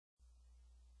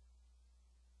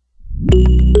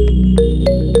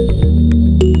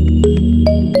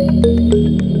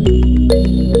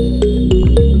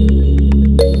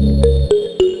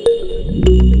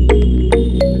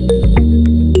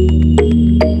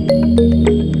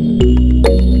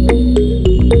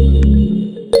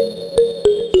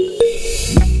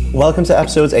Welcome to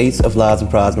episode 8 of Lads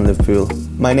and Prads in Liverpool.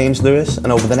 My name's Lewis,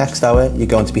 and over the next hour you're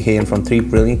going to be hearing from 3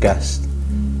 brilliant guests.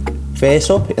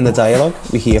 First up, in the dialogue,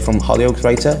 we hear from Hollyoaks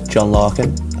writer John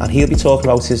Larkin, and he'll be talking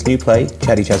about his new play,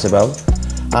 Cherry Jezebel,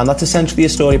 and that's essentially a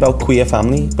story about queer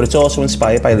family, but it's also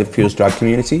inspired by Liverpool's drag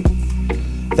community.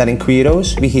 Then in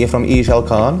Queeros, we hear from Ijal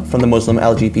Khan from the Muslim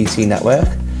LGBT Network,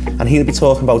 and he'll be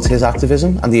talking about his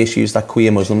activism and the issues that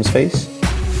queer Muslims face.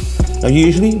 Now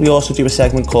usually we also do a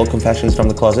segment called Confessions from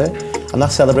the Closet, and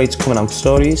that celebrates coming out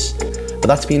stories, but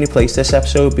that's been replaced this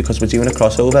episode because we're doing a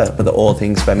crossover with the All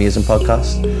Things Feminism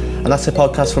podcast, and that's a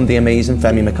podcast from the amazing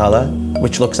Femi McCalla,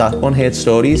 which looks at unheard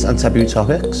stories and taboo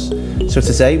topics. So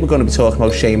today we're going to be talking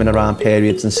about shaming around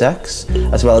periods and sex,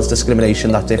 as well as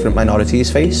discrimination that different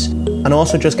minorities face, and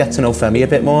also just get to know Femi a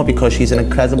bit more because she's an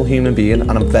incredible human being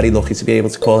and I'm very lucky to be able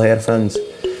to call her a friend.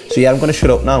 So yeah, I'm going to shut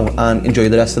up now and enjoy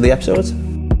the rest of the episode.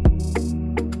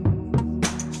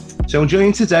 So I'm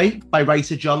joined today by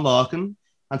writer John Larkin,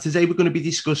 and today we're going to be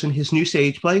discussing his new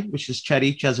stage play, which is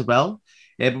Cherry Jezebel.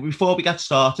 But before we get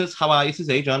started, how are you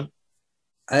today, John?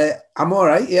 I'm all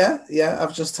right, yeah.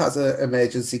 I've just had an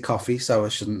emergency coffee, so I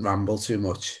shouldn't ramble too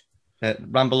much.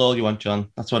 Ramble all you want,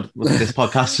 John. That's what this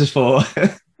podcast is for.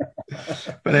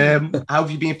 But how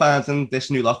have you been finding this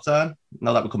new lockdown,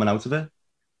 now that we're coming out of it?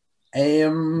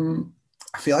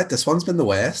 I feel like this one's been the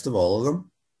worst of all of them.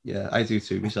 Yeah, I do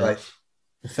too, myself.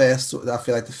 I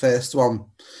feel like the first one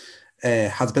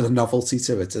had a bit of novelty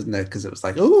to it, didn't it? Because it was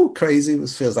like, oh, crazy. It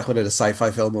feels like we're in a sci-fi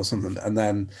film or something. And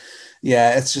then,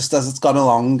 yeah, it's just as it's gone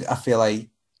along, I feel like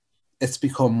it's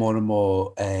become more and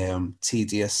more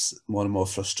tedious, more and more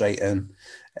frustrating.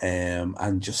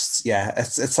 And just, yeah,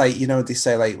 it's like, you know, they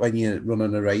say like when you're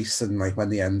running a race and like when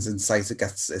the end's in sight,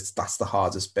 that's the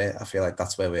hardest bit. I feel like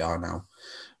that's where we are now.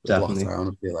 Definitely.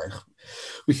 Lockdown, I feel like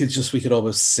we could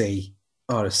almost see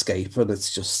or escape, and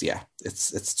it's just, yeah,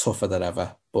 it's tougher than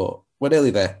ever, but we're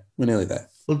nearly there.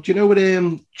 Well, do you know what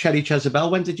Cherry Jezebel,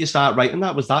 when did you start writing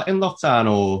that? Was that in lockdown,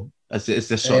 or is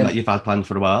this something that you've had planned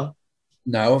for a while?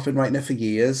 No, I've been writing it for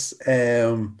years.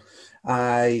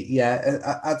 I'd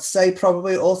say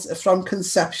probably also from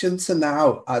conception to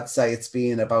now, I'd say it's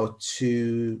been about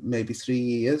 2, maybe 3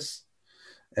 years,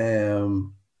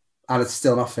 and it's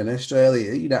still not finished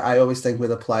really. You know, I always think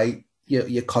with a play,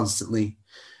 you're constantly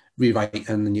rewriting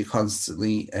and you're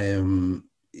constantly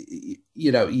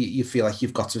you feel like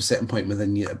you've got to a certain point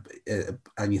within you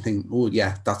and you think, oh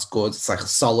yeah, that's good, it's like a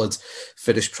solid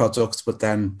finished product, but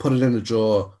then put it in a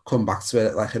drawer, come back to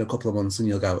it like in a couple of months and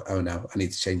you'll go, oh no, I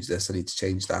need to change this, I need to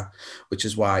change that, which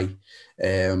is why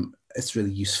it's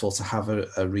really useful to have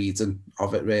a reading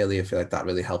of it really. I feel like that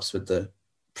really helps with the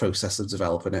process of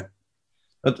developing it.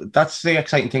 But that's the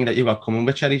exciting thing that you've got coming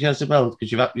with Cherry Jezebel,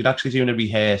 because you're actually doing a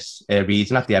rehearsed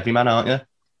reading at the Everyman, aren't you?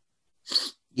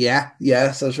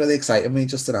 Yeah. So it's really exciting. We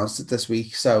just announced it this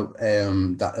week, so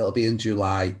that it'll be in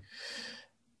July.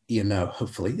 You know,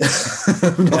 hopefully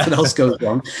nothing else goes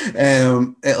wrong.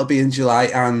 It'll be in July,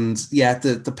 and yeah,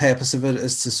 the purpose of it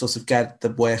is to sort of get the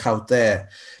work out there,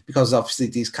 because obviously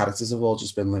these characters have all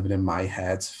just been living in my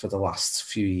head for the last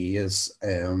few years.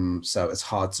 So it's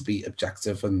hard to be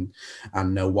objective and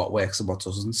know what works and what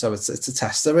doesn't. So it's a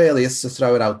tester really. It's to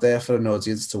throw it out there for an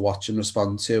audience to watch and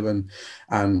respond to,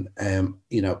 and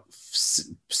you know,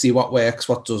 see what works,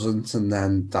 what doesn't, and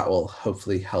then that will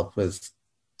hopefully help with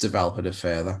developing it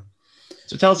further.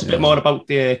 So tell us a bit more about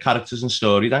the characters and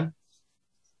story then.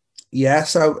 Yeah,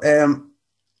 so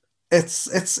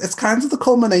it's kind of the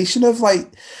culmination of,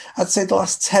 like, I'd say the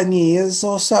last 10 years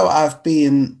or so I've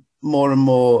been more and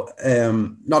more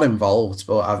not involved,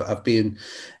 but I've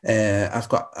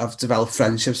developed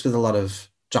friendships with a lot of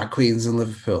drag queens in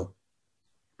Liverpool,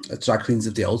 drag queens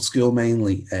of the old school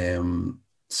mainly.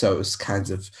 So it was kind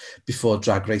of before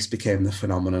Drag Race became the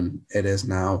phenomenon it is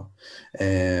now.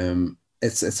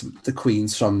 It's the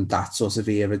queens from that sort of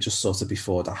era, just sort of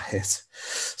before that hit.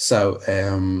 So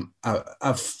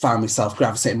I've found myself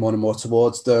gravitating more and more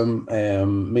towards them.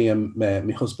 Me and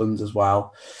my husband as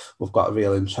well, we've got a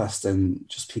real interest in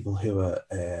just people who are,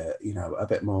 a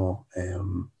bit more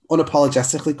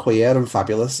unapologetically queer and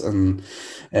fabulous, and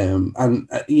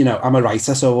you know, I'm a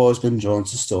writer, so I've always been drawn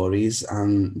to stories.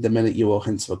 And the minute you walk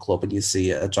into a club and you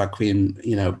see a drag queen,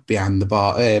 you know, behind the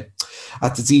bar,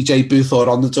 at the DJ booth or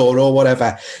on the door or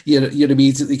whatever, you're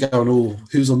immediately going, oh,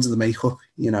 who's under the makeup?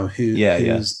 You know,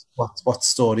 who's what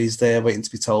stories there waiting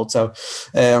to be told. So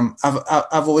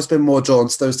I've always been more drawn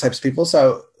to those types of people.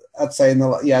 So I'd say in the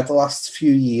last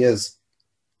few years,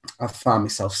 I've found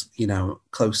myself, you know,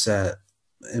 closer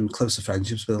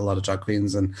friendships with a lot of drag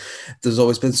queens, and there's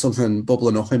always been something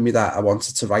bubbling up in me that I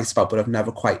wanted to write about, but I've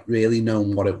never quite really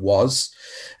known what it was.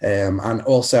 And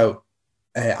also,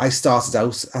 I started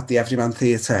out at the Everyman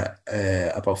Theatre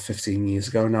about 15 years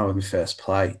ago now in my first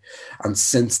play, and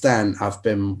since then I've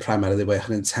been primarily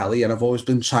working in telly, and I've always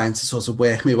been trying to sort of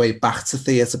work my way back to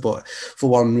theatre, but for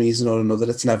one reason or another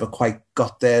it's never quite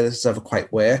got there, it's never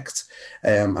quite worked.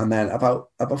 And then about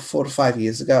 4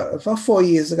 years ago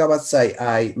I'd say,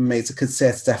 I made a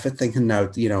concerted effort thinking,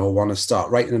 no, you know, I want to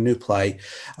start writing a new play,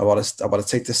 I want to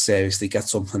take this seriously, get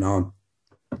something on.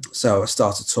 So I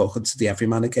started talking to the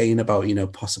Everyman again about, you know,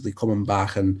 possibly coming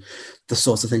back and the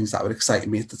sorts of things that would excite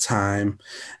me at the time.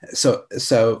 So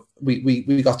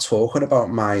we got talking about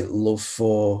my love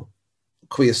for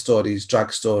queer stories,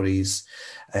 drag stories,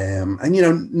 and, you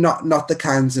know, not the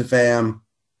kinds of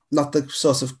not the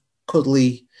sort of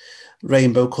cuddly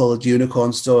rainbow coloured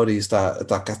unicorn stories that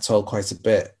get told quite a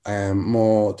bit.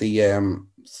 More the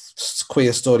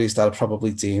queer stories that are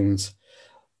probably deemed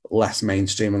less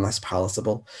mainstream and less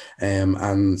palatable.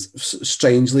 And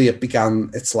strangely, it began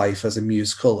its life as a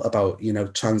musical about, you know,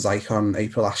 trans icon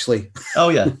April Ashley. Oh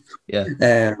yeah,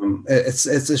 yeah.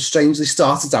 It's strangely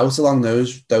started out along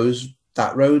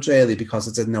that road, really, because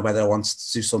I didn't know whether I wanted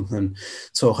to do something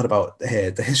talking about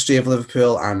the history of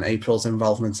Liverpool and April's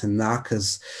involvement in that,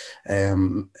 because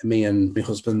me and my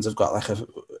husband have got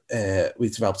we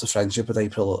developed a friendship with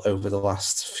April over the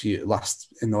last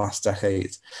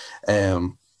decade.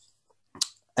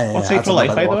 What's April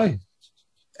like, by the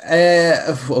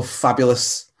way?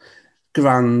 Fabulous,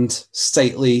 grand,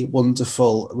 stately,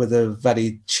 wonderful, with a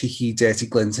very cheeky, dirty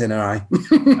glint in her eye.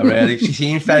 Oh, really? She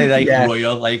seems very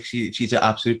royal, like she's an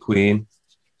absolute queen.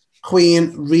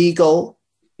 Queen, regal.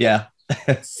 Yeah.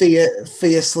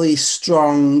 Fiercely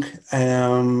strong,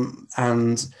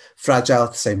 and fragile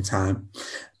at the same time.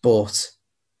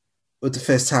 But the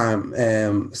first time,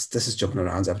 this is jumping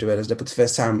around everywhere, isn't it? But the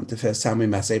first time we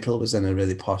met April was in a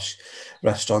really posh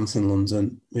restaurant in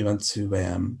London. We went to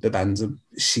Bibendum.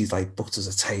 She like booked us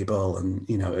a table, and,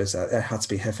 you know, it had to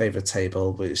be her favourite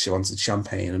table. She wanted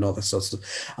champagne and all this sort of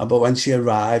stuff. But when she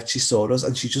arrived, she saw us,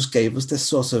 and she just gave us this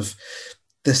sort of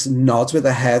nod with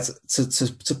her head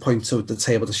to point to the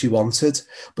table that she wanted.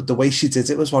 But the way she did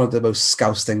it was one of the most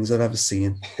Scouse things I've ever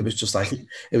seen. It was just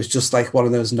like one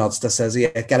of those nods that says,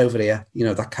 yeah, get over here, you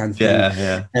know, that kind of thing.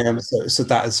 Yeah. So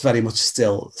that is very much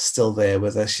still there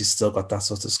with her. She's still got that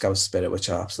sort of Scouse spirit, which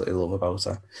I absolutely love about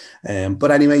her. But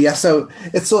anyway, yeah, so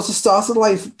it sort of started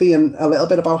life being a little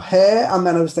bit about her, and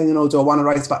then I was thinking, oh, do I want to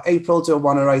write about April? Do I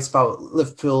want to write about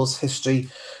Liverpool's history,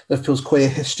 Liverpool's queer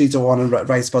history? Do I want to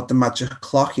write about the Magic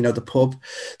Clock, you know, the pub?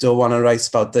 Do I want to write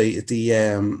about what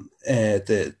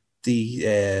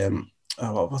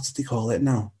did they call it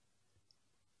now?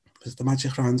 Was it the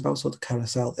Magic Roundabout or the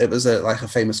Carousel? It was a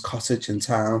famous cottage in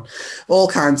town, all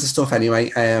kinds of stuff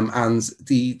anyway. And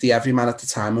the Everyman at the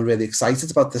time were really excited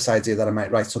about this idea that I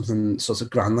might write something sort of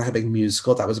grand, like a big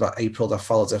musical that was about April, that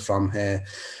followed her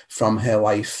from her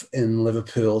life in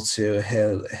Liverpool to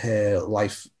her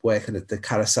life working at the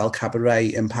Carousel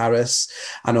Cabaret in Paris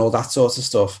and all that sort of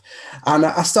stuff. And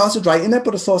I started writing it,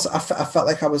 but I thought I felt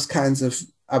like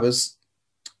I was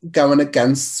going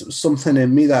against something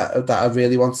in me that I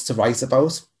really wanted to write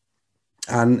about.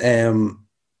 And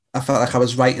I felt like I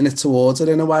was writing it towards it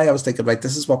in a way. I was thinking, right,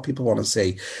 this is what people want to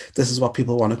see. This is what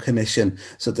people want to commission.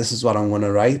 So this is what I'm going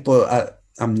to write. But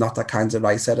I'm not that kind of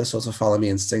writer. I sort of follow my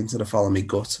instinct and I follow my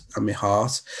gut and my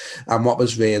heart. And what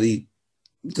was really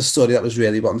the story that was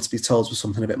really wanting to be told was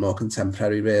something a bit more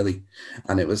contemporary, really.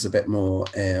 And it was a bit more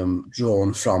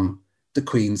drawn from the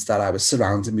queens that I was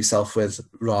surrounding myself with,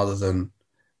 rather than,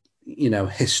 you know,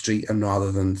 history, and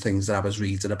rather than things that I was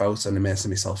reading about and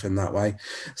immersing myself in that way.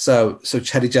 So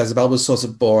Cherry Jezebel was sort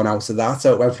of born out of that.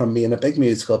 So it went from being a big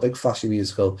flashy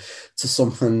musical, to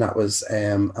something that was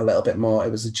a little bit more,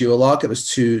 it was a duologue. It was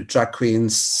two drag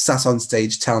queens sat on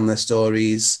stage telling their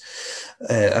stories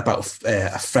about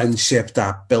a friendship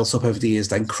that built up over the years,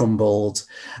 then crumbled,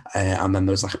 and then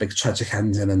there was like a big tragic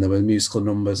ending, and there were musical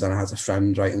numbers, and I had a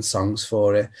friend writing songs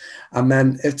for it, and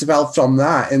then it developed from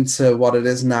that into what it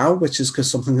is now, which is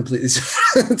something completely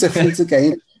different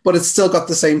again, but it's still got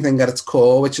the same thing at its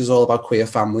core, which is all about queer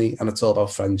family, and it's all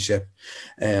about friendship,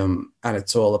 and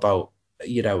it's all about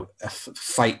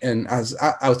fighting as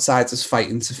outsiders,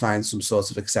 fighting to find some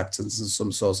sort of acceptance and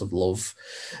some sort of love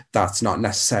that's not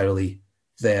necessarily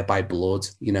there by blood.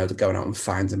 They're going out and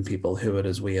finding people who are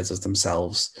as weird as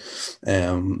themselves.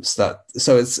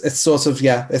 So it's sort of,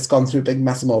 it's gone through big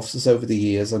metamorphosis over the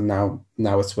years, and now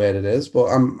it's where it is. But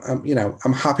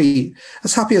I'm happy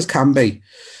as can be.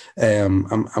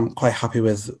 I'm quite happy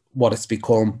with what it's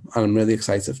become, and I'm really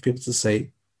excited for people to see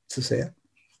it.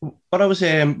 But I was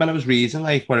when I was reading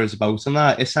like what it was about and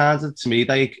that, it sounded to me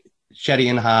like Sherry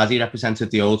and Hardy represented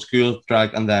the old school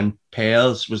drag, and then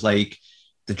Pearls was like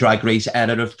the drag race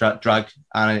era of drag,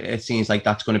 and it seems like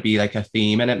that's going to be like a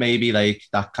theme in it, maybe like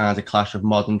that kind of clash of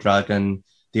modern drag and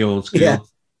the old school.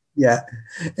 Yeah,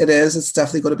 it is. It's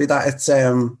definitely going to be that. It's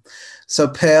so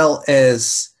Pearl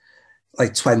is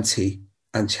like 20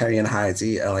 and Cherry and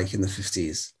Heidi are like in the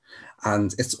 50s,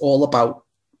 and it's all about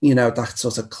that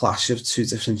sort of clash of two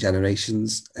different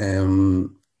generations.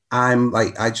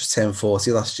 I just turned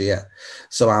 40 last year,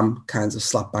 so I'm kind of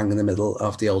slap bang in the middle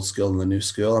of the old school and the new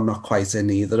school. I'm not quite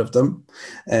in either of them.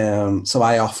 So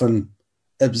I often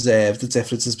observe the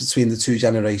differences between the two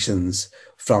generations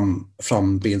from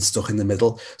being stuck in the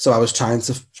middle. So I was trying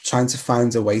to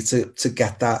find a way to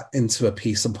get that into a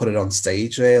piece and put it on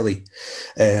stage, really.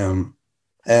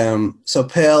 So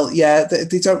Pearl,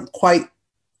 they don't quite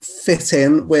fit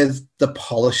in with the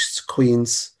polished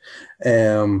queens.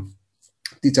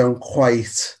 They don't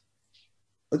quite,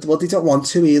 well, they don't want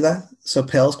to either. So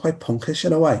Pearl's quite punkish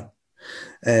in a way.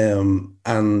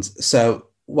 And so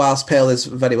whilst Pearl is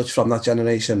very much from that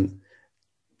generation,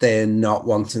 they're not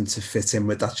wanting to fit in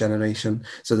with that generation.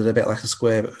 So they're a bit like a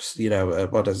square,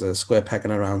 a square peg in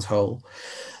a round hole.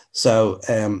 So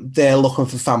they're looking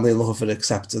for family, looking for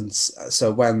acceptance.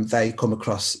 So when they come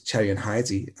across Cherry and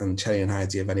Heidi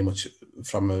are very much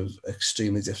from an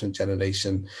extremely different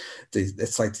generation,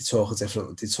 it's like they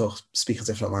speak a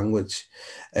different language.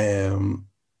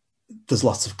 There's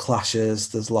lots of clashes,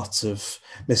 there's lots of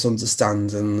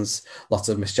misunderstandings, lots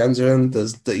of misgendering.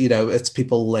 It's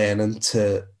people learning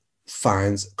to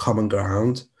find common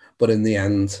ground, but in the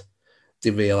end,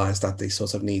 they realise that they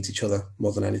sort of need each other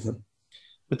more than anything.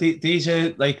 But these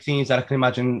are like things that I can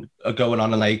imagine are going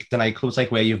on in like the nightclubs,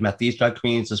 like where you've met these drag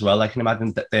queens as well. I can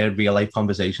imagine that they're real life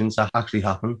conversations that actually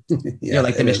happen.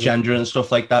 Like the misgender and stuff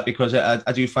like that, because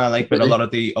I do find like with a lot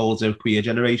of the older queer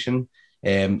generation,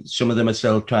 some of them are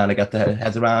still trying to get their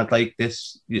heads around like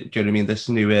this. Do you know what I mean? This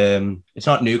new, it's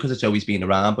not new because it's always been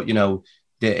around, but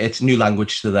it's new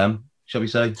language to them, shall we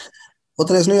say? Well,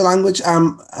 there is new language.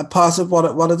 A part of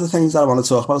one of the things that I want to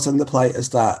talk about in the play is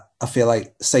that I feel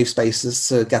like safe spaces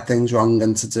to get things wrong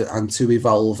and to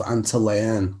evolve and to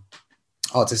learn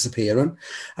are disappearing.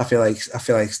 I feel like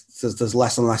there's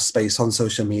less and less space on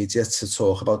social media to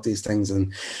talk about these things,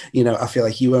 and I feel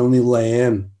like you only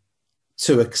learn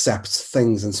to accept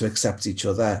things and to accept each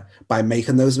other by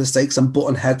making those mistakes and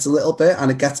butting heads a little bit,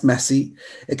 and it gets messy.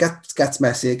 It gets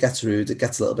messy. It gets rude. It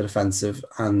gets a little bit offensive,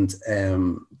 and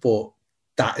but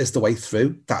that is the way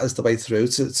through. That is the way through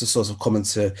to sort of coming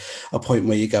to a point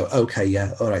where you go, okay,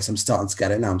 yeah, all right, I'm starting to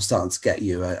get it now. I'm starting to get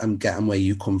you. I'm getting where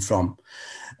you come from.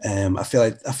 I feel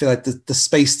like the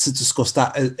space to discuss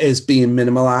that is being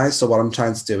minimalized. So what I'm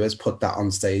trying to do is put that on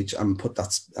stage and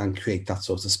create that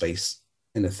sort of space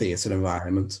in a theatre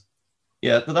environment.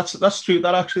 Yeah, that's true.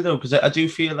 That actually though, because I do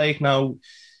feel like now,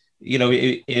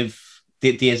 if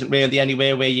there isn't really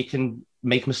anywhere where you can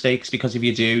make mistakes, because if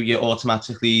you do, you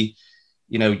automatically,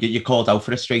 you're called out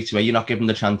for it straight away. You're not given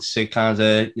the chance to kind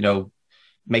of,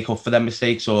 make up for them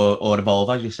mistakes or evolve,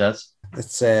 as you said.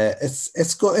 It's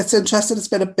good. It's interesting. It's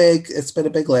been a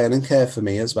big learning curve for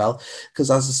me as well,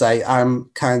 because as I say, I'm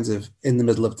kind of in the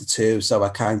middle of the two. So I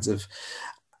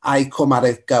come at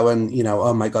it going,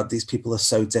 oh my God, these people are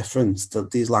so different.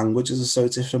 These languages are so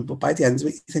different. But by the end of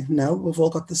it, you think, no, we've all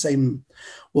got the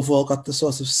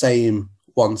sort of same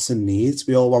wants and needs.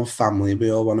 We all want family.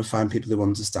 We all want to find people who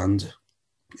understand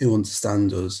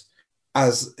us.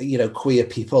 As, queer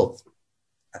people,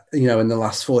 in the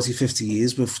last 40, 50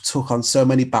 years, we've took on so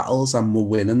many battles and we're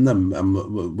winning them,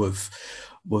 and we've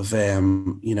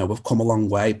come a long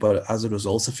way, but as a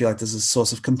result, I feel like there's a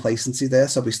sort of complacency there.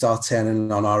 So we start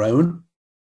turning on our own,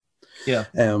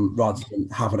 rather than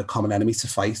having a common enemy to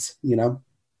fight.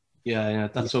 Yeah,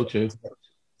 that's so true.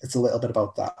 It's a little bit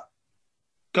about that.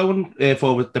 Going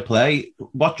forward with the play,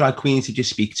 what drag queens did you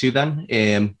speak to then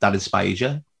that inspired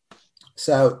you?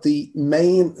 So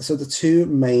the two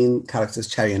main characters,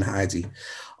 Cherry and Heidi,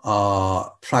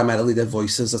 are primarily their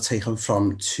voices are taken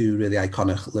from two really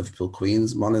iconic Liverpool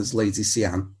queens. One is Lady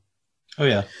Sian. Oh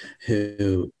yeah.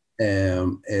 Who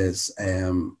is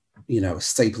a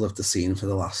staple of the scene for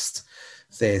the last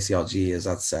 30 odd years,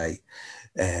 I'd say.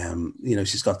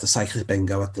 She's got the cyclic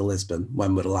bingo at the Lisbon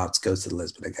when we're allowed to go to the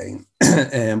Lisbon again.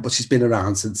 But she's been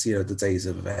around since, the days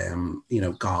of,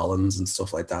 Garlands and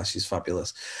stuff like that. She's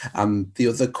fabulous. And the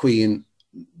other queen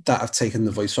that I've taken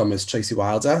the voice from is Tracy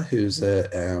Wilder, who's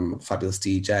a fabulous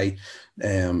DJ,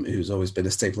 who's always been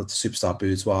a staple at the Superstar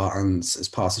Boudoir and is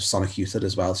part of Sonic Youth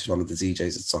as well. She's one of the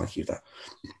DJs at Sonic Youth.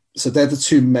 So they're the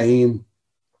two main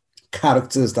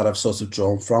characters that I've sort of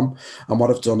drawn from. And what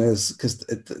I've done is, because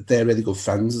they're really good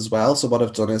friends as well, so what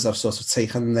I've done is I've sort of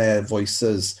taken their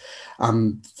voices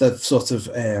and the sort of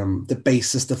the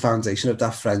basis, the foundation of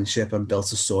that friendship, and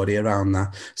built a story around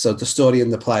that. So the story in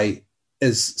the play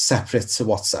is separate to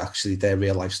what's actually their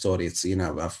real life story. It's,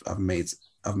 I've made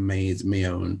my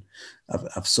own.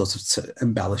 I've sort of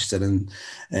embellished it and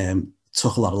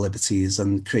took a lot of liberties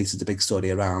and created a big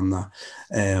story around that.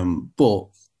 But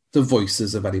the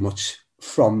voices are very much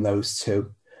from those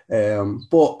two.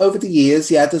 But over the years,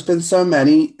 there's been so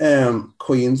many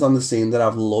queens on the scene that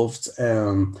I've loved.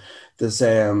 There's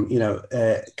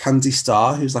Candy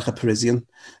Starr, who's like a Parisian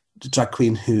drag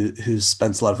queen who's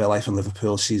spent a lot of her life in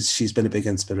Liverpool. She's been a big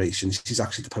inspiration. She's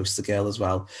actually the poster girl as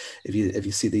well. If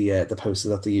you see the poster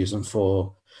that they're using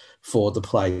for the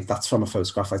play, that's from a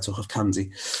photograph I took of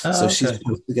Candy. So okay. She's the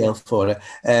poster girl for it.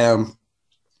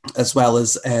 As well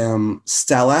as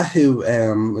Stella, who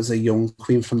was a young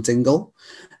queen from Dingle.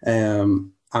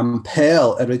 And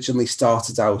Pearl originally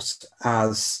started out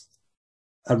as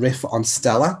a riff on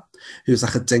Stella, who's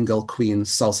like a Dingle queen,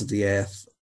 salt of the earth,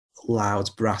 loud,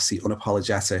 brassy,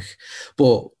 unapologetic.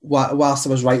 But whilst I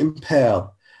was writing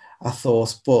Pearl, I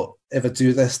thought, but if I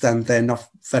do this, then they're not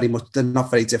very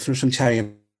different from Cherry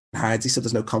and Heidi, so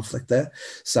there's no conflict there.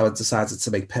 So I decided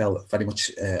to make Pearl very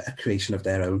much a creation of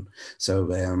their own. So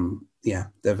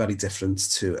they're very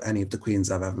different to any of the queens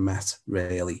I've ever met,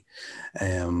 really.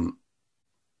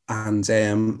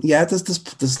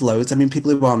 There's loads. I mean, people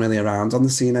who aren't really around on the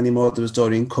scene anymore. There was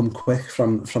Doreen Cumquick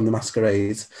from the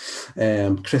Masquerade,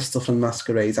 Crystal from the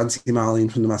Masquerade, Auntie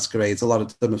Marlene from the Masquerade. A lot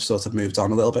of them have sort of moved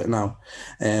on a little bit now.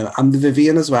 And the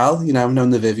Vivian as well. I've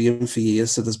known the Vivian for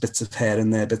years, so there's bits of her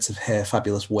in there, bits of her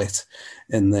fabulous wit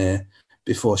in there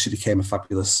before she became a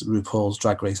fabulous RuPaul's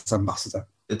Drag Race ambassador.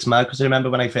 It's mad because I remember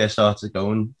when I first started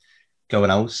going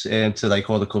out to like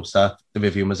all the clubs that the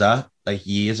Vivian was at, like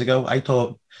years ago. I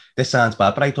thought, this sounds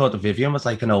bad, but I thought the Vivian was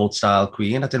like an old style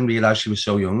queen. I didn't realise she was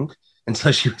so young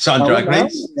until she was on Drag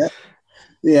Race.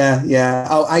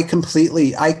 Yeah. I can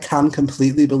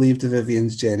completely believe the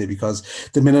Vivian's journey, because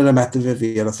the minute I met the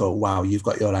Vivian, I thought, wow, you've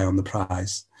got your eye on the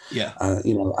prize. Yeah.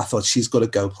 I thought she's got to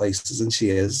go places, and she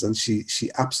is, and she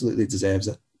absolutely deserves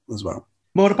it as well.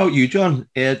 More about you, John.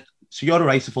 So you're a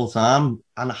writer full time,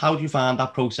 and how do you find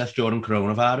that process during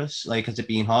coronavirus? Like, has it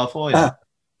been hard for you?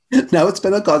 No, it's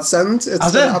been a godsend.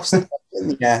 It's been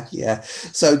absolutely, yeah.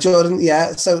 So Jordan,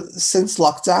 so since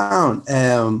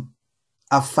lockdown,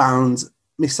 I've found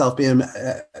myself being,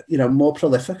 more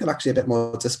prolific and actually a bit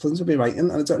more disciplined with my writing,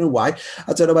 and I don't know why.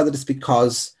 I don't know whether it's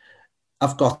because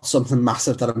I've got something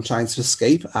massive that I'm trying to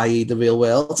escape, i.e. the real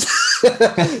world.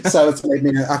 So it's made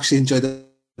me actually enjoy the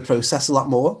process a lot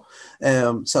more.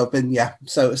 So I've been,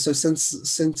 so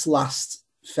since last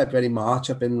February, March,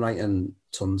 I've been writing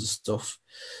tons of stuff.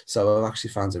 So I've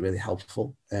actually found it really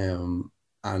helpful. My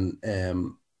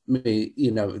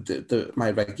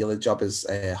regular job is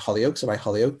Hollyoaks. I write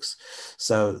Hollyoaks.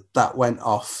 So that went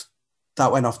off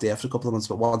the air for a couple of months,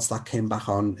 but once that came back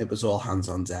on, it was all hands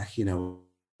on deck.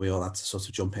 We all had to sort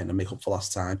of jump in and make up for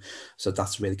lost time. So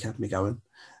that's really kept me going.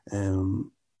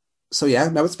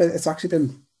 It's actually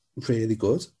been really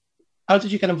good. How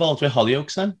did you get involved with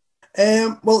Hollyoaks then?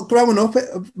 Well, growing up,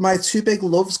 my two big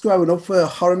loves growing up were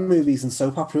horror movies and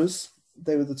soap operas.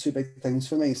 They were the two big things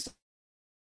for me.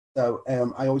 So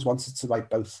I always wanted to write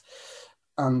both.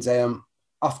 And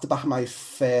off the back of my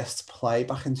first play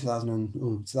back in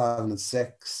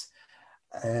 2006,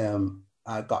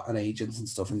 I got an agent and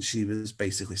stuff, and she was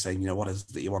basically saying, what is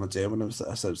it that you want to do? And I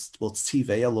said, well, it's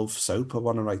TV. I love soap. I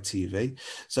want to write TV.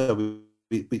 So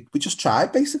we just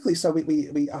tried, basically. So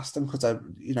we asked them, could I,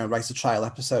 write a trial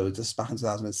episode? This back in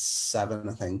 2007,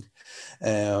 I think.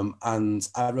 And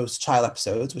I wrote a trial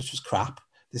episode, which was crap.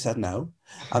 They said no.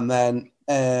 And then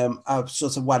I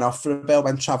sort of went off for a bit,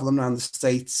 went traveling around the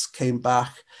States, came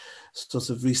back, sort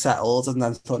of resettled, and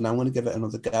then thought, I'm going to give it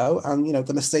another go. And,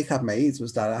 the mistake I'd made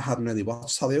was that I hadn't really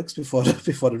watched Hollyoaks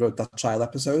before I wrote that trial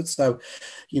episode. So,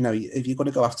 if you're going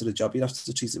to go after the job, you have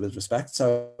to treat it with respect.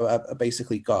 So I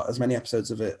basically got as many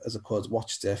episodes of it as I could,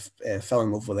 watched it, fell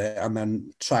in love with it, and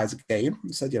then tried again.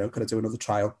 Said, could I do another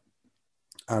trial?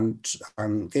 And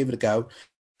gave it a go.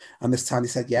 And this time they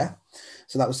said, yeah.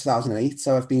 So that was 2008.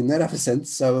 So I've been there ever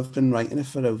since. So I've been writing it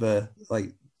for over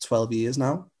like 12 years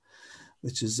now,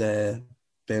 which has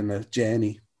been a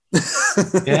journey.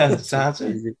 Yeah, sounds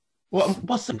it.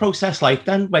 What's the process like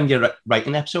then when you're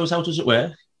writing episodes? How does it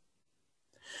work?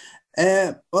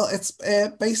 Well, it's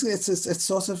basically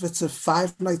it's a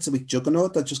 5 nights a week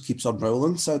juggernaut that just keeps on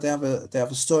rolling. So they have a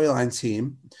storyline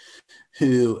team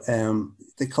who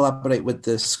they collaborate with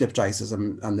the script writers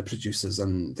and the producers,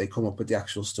 and they come up with the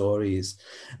actual stories,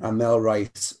 and they'll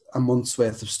write a month's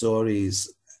worth of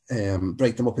stories,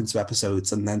 break them up into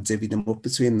episodes, and then divvy them up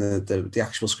between the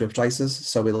actual script writers.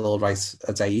 So we'll all write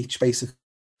a day each, basically.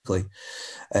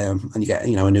 And you get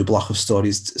a new block of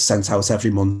stories sent out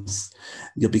every month.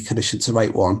 You'll be commissioned to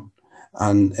write one,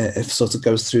 and it sort of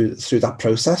goes through that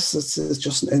process.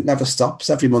 It never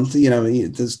stops. Every month,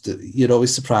 you're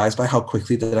always surprised by how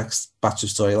quickly the next batch of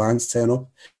storylines turn up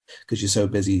because you're so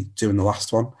busy doing the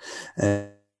last one.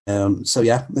 So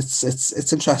yeah,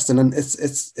 it's interesting, and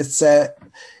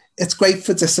it's great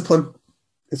for discipline.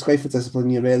 It's great for discipline.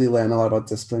 You really learn a lot about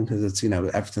discipline because it's,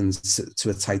 everything's to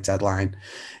a tight deadline.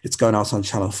 It's going out on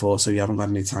Channel 4, so you haven't got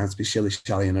any time to be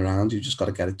shilly-shallying around. You just got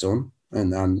to get it done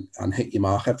and hit your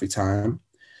mark every time.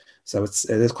 So it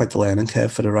is quite the learning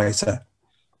curve for the writer.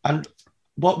 And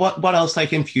what else,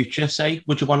 like in future, say,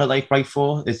 would you want to write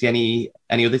for? Is there any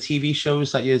other TV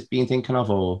shows that you've been thinking of,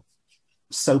 or?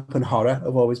 Soap and horror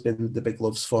have always been the big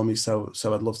loves for me. So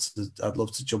I'd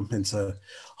love to jump into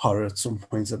horror at some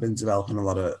point. I've been developing a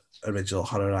lot of original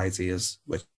horror ideas,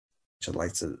 which I'd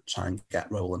like to try and get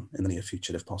rolling in the near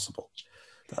future if possible.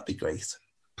 That'd be great.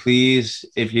 Please,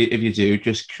 if you do,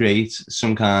 just create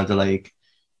some kind of like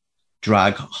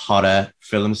drag horror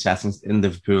film set in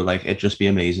Liverpool. Like, it'd just be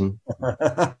amazing.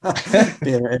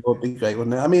 It would be great,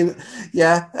 wouldn't it? I mean,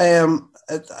 yeah.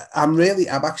 I'm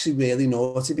actually really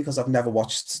naughty because I've never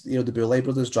watched, the Boulet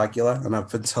Brothers Dragula, and I've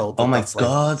been told. Oh my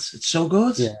God, it's so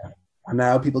good. Yeah. And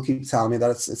now people keep telling me that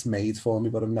it's made for me,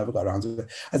 but I've never got around to it.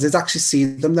 I did actually see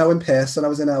them though in person. I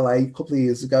was in LA a couple of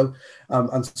years ago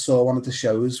and saw one of the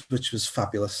shows, which was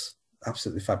fabulous,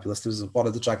 absolutely fabulous. There was one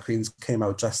of the drag queens came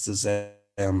out dressed as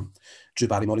Drew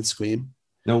Barrymore in Scream.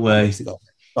 No way. He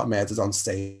got murdered on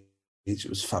stage. It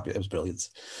was fabulous. It was brilliant.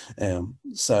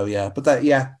 So yeah, but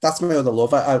that's my other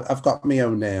love. I've got my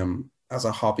own as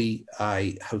a hobby.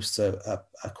 I host a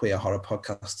queer horror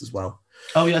podcast as well.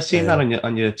 Oh yeah, I've seen that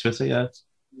on your Twitter.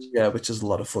 Yeah, which is a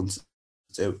lot of fun to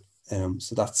do.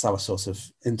 So that's how I sort of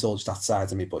indulge that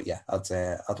side of me. But yeah,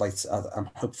 I'd like to. I'm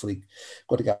hopefully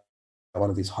going to get one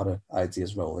of these horror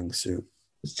ideas rolling soon.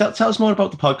 Tell us more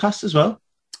about the podcast as well.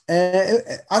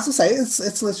 As I say,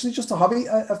 it's literally just a hobby.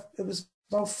 It was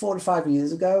about 4 or 5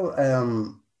 years ago,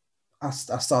 I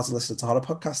started listening to horror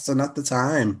podcasts, and at the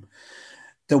time,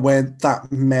 there weren't that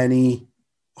many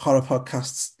horror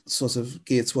podcasts sort of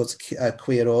geared towards a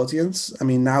queer audience. I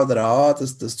mean, now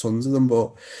there's tons of them,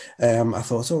 but I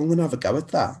thought, I'm going to have a go at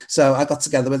that. So I got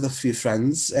together with a few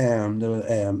friends. There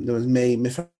was me, my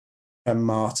friend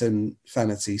Martin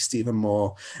Fennerty, Stephen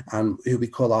Moore, and who we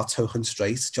call our token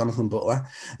straight, Jonathan Butler,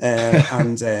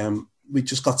 and we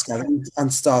just got together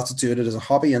and started doing it as a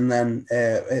hobby, and then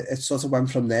it sort of went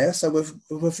from there. So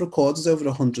we've recorded over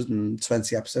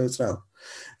 120 episodes now.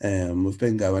 We've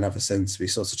been going ever since. We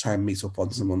sort of try and meet up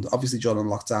once a month. Obviously, during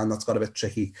lockdown, that's got a bit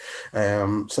tricky.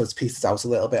 So it's petered out a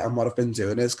little bit. And what I've been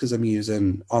doing is, because I'm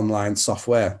using online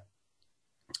software,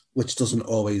 which doesn't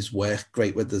always work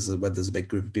great when there's a big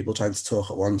group of people trying to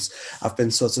talk at once. I've been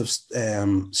sort of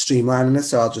streamlining it,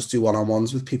 so I'll just do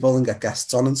one-on-ones with people and get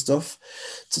guests on and stuff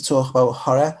to talk about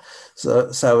horror.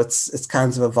 So it's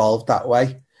kind of evolved that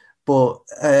way. But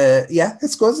yeah,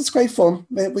 it's good. It's great fun.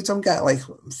 We don't get like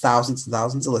thousands and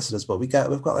thousands of listeners, but we've got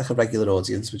like a regular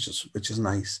audience, which is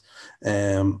nice.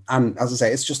 And as I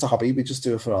say, it's just a hobby. We just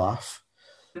do it for a laugh.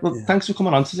 Well, Thanks for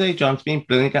coming on today, John. It's been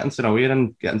brilliant getting to know you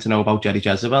and getting to know about Jerry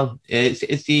Jezebel. Is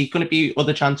there going to be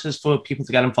other chances for people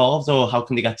to get involved, or how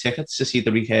can they get tickets to see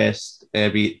the rehearsed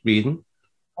reading?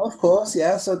 Of course,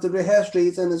 yeah. So the rehearsed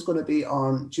reading is going to be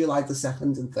on July the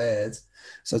 2nd and 3rd.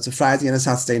 So it's a Friday and a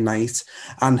Saturday night,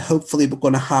 and hopefully we're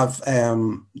going to have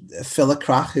Phila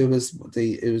Crack, who was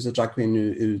a drag queen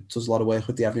who does a lot of work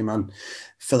with the Everyman.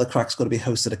 Phila Crack's going to be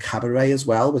hosted a cabaret as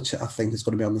well, which I think is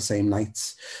going to be on the same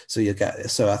nights. So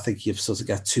I think you've sort of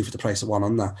get 2 for the price of 1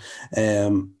 on that.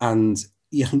 And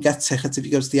you can get tickets if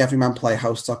you go to the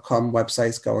everymanplayhouse.com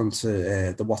website, go on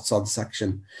to the What's On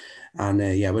section, and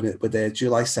we're there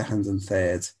July 2nd and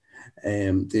 3rd.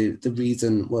 The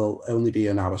reading will only be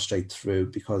an hour straight through,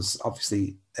 because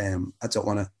obviously I don't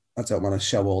want to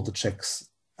show all the tricks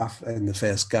in the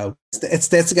first go. It's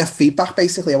there to get feedback,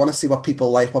 basically. I want to see what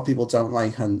people like, what people don't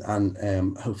like, and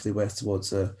hopefully work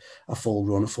towards a full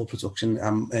run, a full production.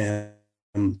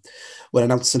 Hopefully we're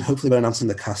announcing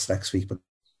the cast next week, but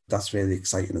that's really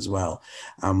exciting as well.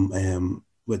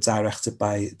 We're directed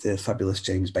by the fabulous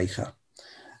James Baker.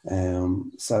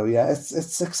 So yeah,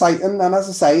 it's exciting, and as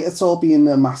I say, it's all been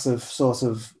a massive sort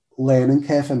of learning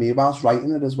curve for me whilst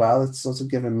writing it as well. It's sort of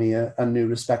given me a new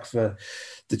respect for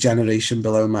the generation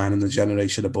below mine and the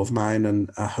generation above mine,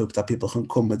 and I hope that people can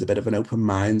come with a bit of an open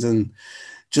mind and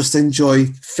just enjoy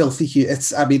filthy.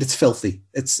 It's filthy.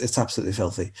 It's absolutely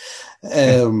filthy.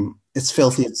 It's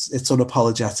filthy. It's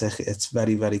unapologetic. It's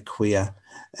very, very queer.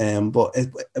 But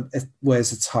it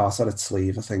wears its heart on its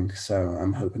sleeve, I think. So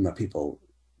I'm hoping that people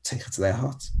take it to their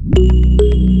hearts.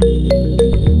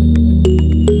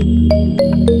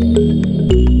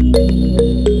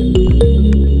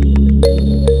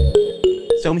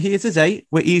 So I'm here today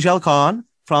with Ijal Khan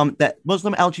from the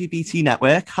Muslim LGBT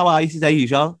Network. How are you today,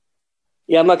 Ijal?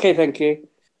 Yeah, I'm okay, thank you.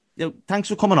 Thanks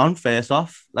for coming on, first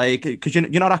off. Because you're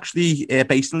not actually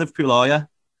based in Liverpool, are you?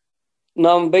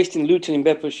 No, I'm based in Luton in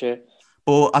Bedfordshire.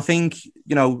 But I think,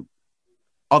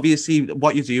 obviously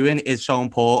what you're doing is so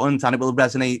important and it will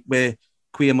resonate with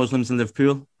queer Muslims in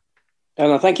Liverpool.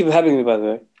 And thank you for having me, by the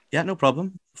way. Yeah, no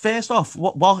problem. First off,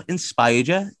 what inspired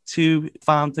you to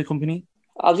found the company?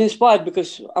 I was inspired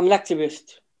because I'm an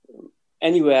activist.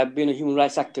 Anyway, I've been a human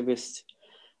rights activist,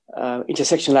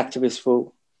 intersectional activist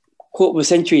for a quarter of a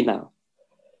century now.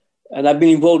 And I've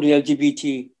been involved in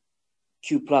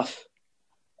LGBTQ plus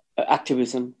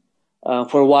activism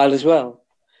for a while as well,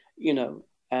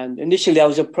 And initially I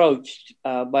was approached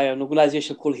by an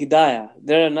organization called Hidayah.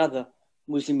 They're another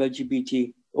Muslim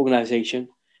LGBT organization.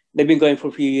 They've been going for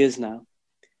a few years now.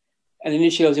 And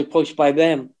initially I was approached by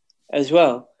them as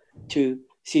well to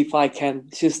see if I can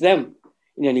assist them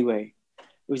in any way,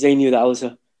 because they knew that I was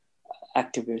an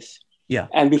activist. Yeah.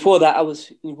 And before that, I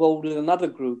was involved with another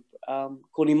group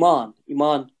called Iman.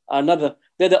 Iman are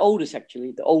they're the oldest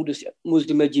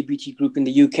Muslim LGBT group in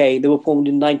the UK. They were formed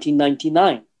in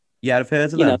 1999. Yeah, I've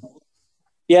heard of them.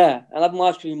 Yeah, and I've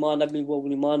marched with Iman. I've been involved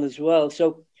with Iman as well.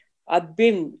 So I've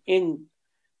been in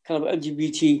kind of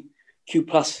LGBTQ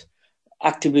plus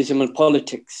activism and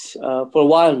politics for a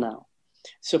while now.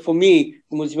 So for me,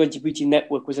 the Muslim LGBT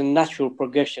Network was a natural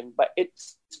progression, but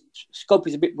its scope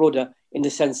is a bit broader in the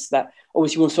sense that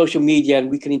obviously we're on social media and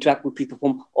we can interact with people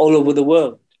from all over the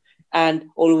world and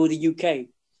all over the UK.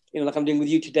 Like I'm doing with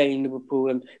you today in Liverpool,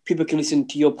 and people can listen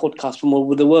to your podcast from all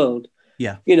over the world.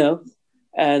 Yeah.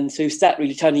 And so you start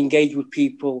really trying to engage with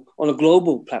people on a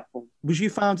global platform. Was you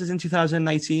founded in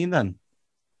 2019 then?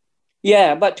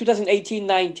 Yeah, about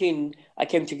 2018-19, I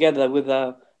came together with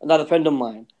another friend of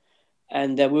mine.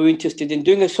 And we were interested in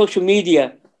doing a social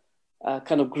media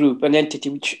kind of group, an entity,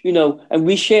 which, and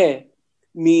we share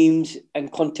memes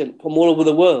and content from all over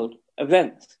the world,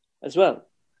 events as well,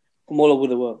 from all over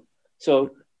the world.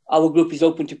 So our group is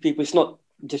open to people. It's not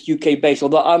just UK based,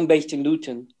 although I'm based in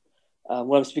Luton,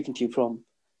 where I'm speaking to you from.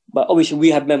 But obviously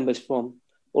we have members from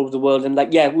all over the world. And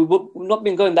we've not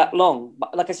been going that long.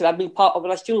 But like I said, I've been part of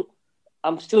it.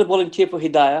 I'm still a volunteer for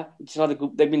Hidayah, which is another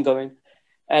group they've been going.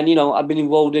 And, I've been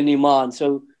involved in Iman.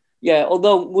 So, yeah,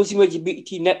 although Muslim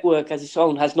LGBT Network as its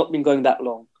own has not been going that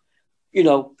long,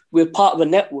 we're part of a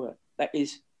network that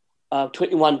is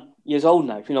 21 years old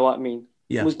now, if you know what I mean.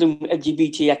 Yeah. Muslim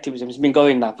LGBT activism has been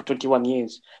going now for 21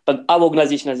 years. But our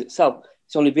organization as itself,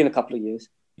 it's only been a couple of years.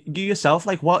 You yourself,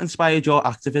 what inspired your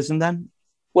activism then?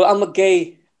 Well, I'm a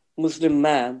gay Muslim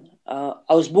man. I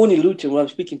was born in Luton, where I'm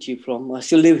speaking to you from. I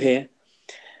still live here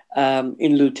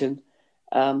in Luton.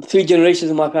 3 generations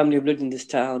of my family have lived in this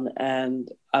town. And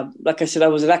like I said, I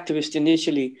was an activist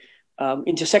initially,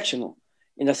 intersectional,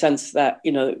 in the sense that,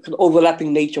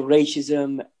 overlapping nature of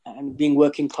racism and being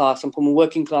working class. I'm from a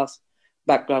working class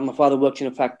background. My father worked in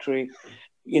a factory,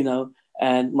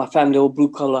 and my family all blue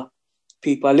collar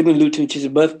people. I live in Luton, which is the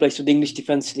birthplace of the English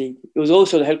Defence League. It was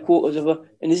also the headquarters of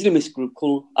an Islamist group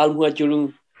called Al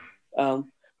Muhajirun,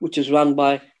 which was run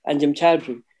by Anjem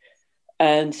Chowdhury.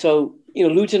 And so,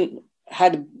 Luton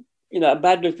had, a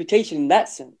bad reputation in that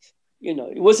sense.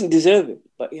 It wasn't deserving,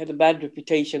 but it had a bad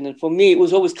reputation. And for me, it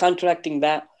was always counteracting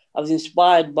that. I was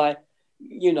inspired by,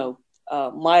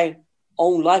 my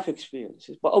own life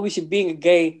experiences. But obviously being a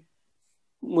gay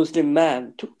Muslim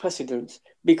man took precedence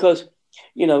because,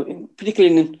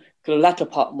 particularly in the latter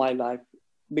part of my life,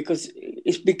 because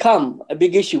it's become a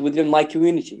big issue within my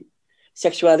community.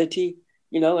 Sexuality,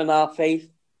 and our faith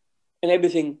and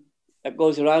everything that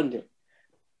goes around it.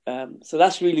 So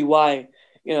that's really why,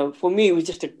 for me, it was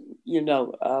just a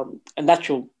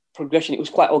natural progression. It was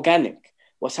quite organic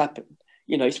what's happened.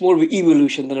 It's more of an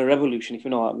evolution than a revolution, if you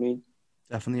know what I mean.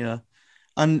 Definitely, yeah.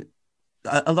 And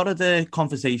a lot of the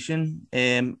conversation,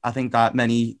 I think that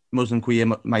many Muslim queer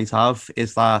might have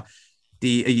is that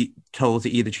they are told to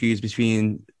either choose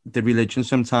between the religion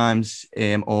sometimes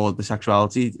or the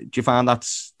sexuality. Do you find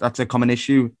that's a common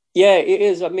issue? Yeah, it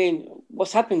is. I mean,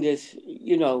 what's happened is,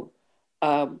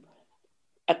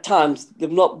 at times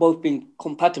they've not both been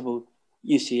compatible,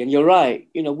 you see, and you're right.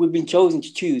 We've been chosen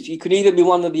to choose. You could either be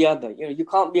one or the other. You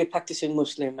can't be a practicing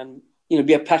Muslim and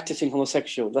be a practicing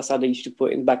homosexual. That's how they used to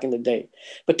put it back in the day.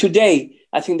 But today,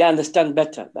 I think they understand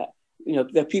better that,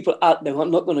 there are people out there who are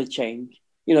not going to change.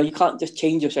 You can't just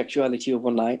change your sexuality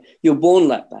overnight. You're born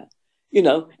like that,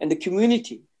 and the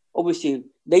community, obviously,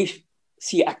 they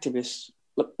see activists,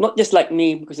 not just like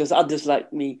me, because there's others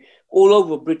like me all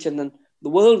over Britain and the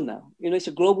world now. It's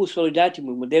a global solidarity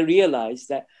movement. They realize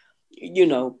that,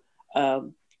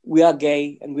 we are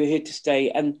gay and we're here to stay.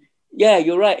 And yeah,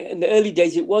 you're right. In the early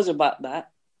days, it was about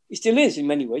that. It still is in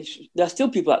many ways. There are still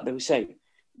people out there who say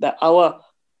that our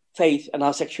faith and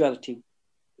our sexuality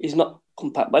is not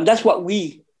compatible. And that's what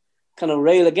we kind of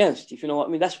rail against, if you know what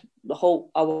I mean. That's our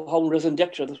whole raison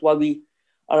d'etre. That's why we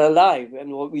are alive.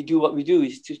 And what we do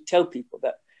is to tell people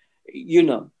that,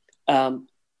 you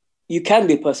can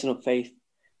be a person of faith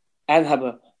and have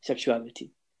a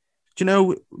sexuality. Do you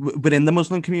know, within the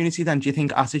Muslim community then, do you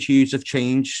think attitudes have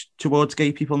changed towards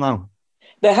gay people now?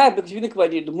 They have, because if you think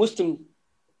about it, the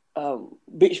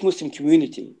British Muslim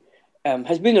community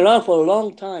has been around for a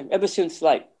long time, ever since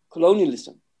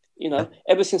colonialism,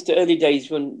 ever since the early days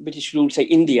when British ruled, say,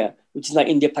 India, which is like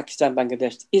India, Pakistan,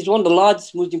 Bangladesh, is one of the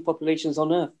largest Muslim populations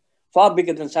on earth, far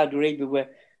bigger than Saudi Arabia, where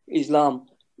Islam,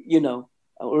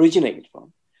 originated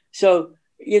from. So,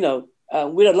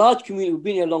 we're a large community, we've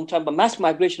been here a long time, but mass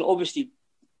migration, obviously,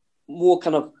 more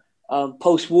kind of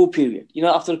post-war period.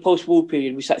 After the post-war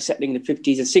period, we started settling in the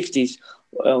 50s and 60s,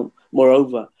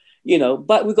 moreover.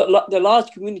 But we've got the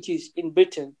large communities in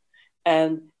Britain,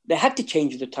 and they had to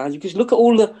change with the times, because look at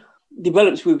all the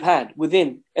developments we've had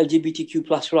within LGBTQ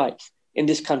plus rights in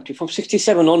this country from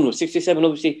 67 onwards. 67,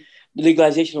 obviously, the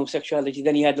legalization of sexuality.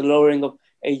 Then you had the lowering of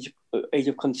age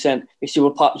of consent,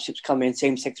 civil partnerships come in,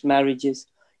 same-sex marriages.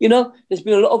 There's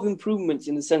been a lot of improvements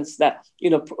in the sense that,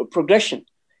 progression,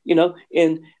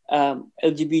 in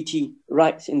LGBT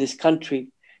rights in this country,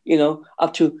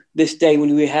 up to this day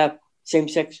when we have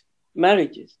same-sex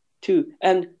marriages too.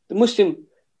 And the Muslim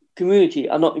community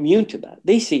are not immune to that.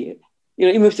 They see it.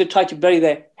 Even if they try to bury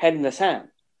their head in the sand,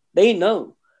 they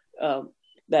know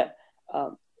that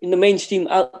in the mainstream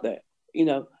out there,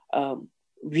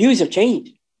 views have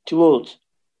changed towards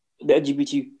the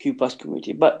LGBTQ plus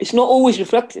community, but it's not always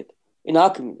reflected in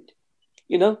our community.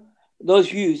 Those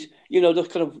views, those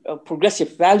kind of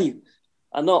progressive values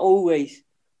are not always,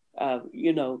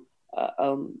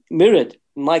 mirrored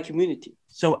in my community.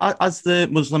 So as the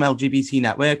Muslim LGBT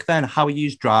network, then how are you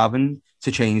driving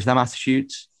to change them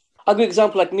attitudes? I'll give you an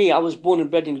example like me. I was born and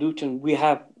bred in Luton. We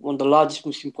have one of the largest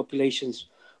Muslim populations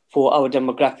for our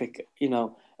demographic,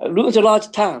 Luton's a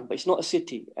large town, but it's not a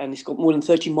city, and it's got more than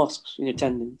 30 mosques in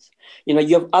attendance.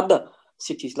 You have other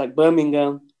cities like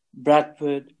Birmingham,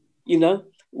 Bradford,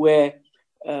 where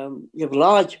you have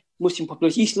large Muslim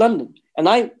population, East London. And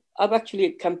I've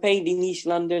actually campaigned in East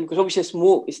London, because obviously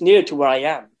it's near to where I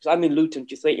am, because I'm in Luton,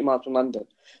 just 80 miles from London.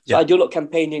 So I do a lot of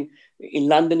campaigning in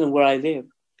London and where I live.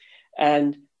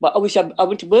 But obviously, I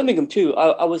went to Birmingham too.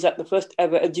 I was at the first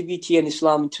ever LGBT and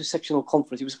Islam intersectional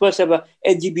conference. It was the first ever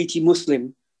LGBT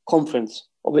Muslim conference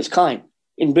of its kind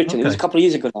in Britain. Okay. It was a couple of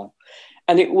years ago now.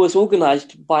 And it was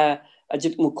organized by a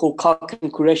gentleman called Karkan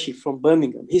Qureshi from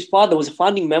Birmingham. His father was a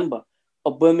founding member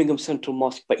of Birmingham Central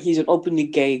Mosque, but he's an openly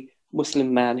gay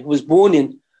Muslim man who was born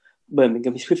in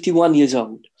Birmingham. He's 51 years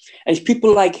old. And it's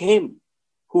people like him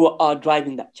who are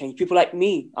driving that change. People like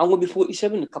me. I'm going to be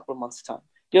 47 in a couple of months' time.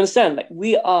 Do you understand?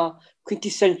 We are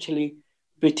quintessentially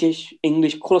British,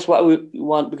 English, call us what we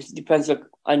want, because it depends.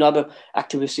 I know other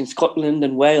activists in Scotland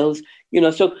and Wales,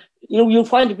 so, you'll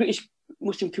find the British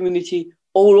Muslim community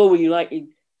all over the United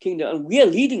Kingdom, and we are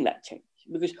leading that change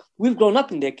because we've grown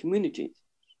up in their communities.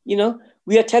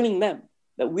 We are telling them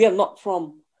that we are not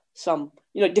from some,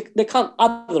 they can't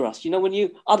other us. When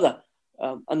you other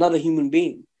another human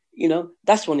being,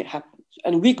 that's when it happens.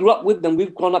 And we grew up with them.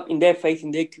 We've grown up in their faith,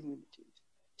 in their communities.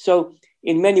 So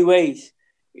in many ways,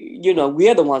 we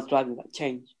are the ones driving that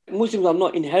change. Muslims are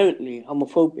not inherently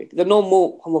homophobic. They're no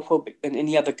more homophobic than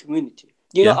any other community.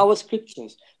 Our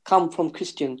scriptures come from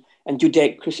Christian and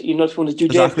Judaic-Christian, from the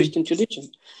Judaic-Christian tradition.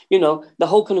 The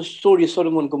whole kind of story of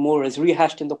Sodom and Gomorrah is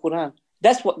rehashed in the Quran.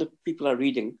 That's what the people are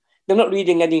reading. They're not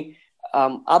reading any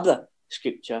other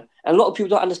scripture. And a lot of people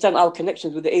don't understand our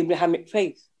connections with the Abrahamic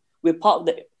faith. We're part of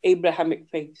the Abrahamic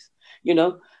faith, you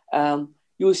know.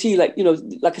 You will see, like, you know,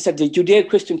 like I said, the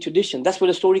Judeo-Christian tradition, that's where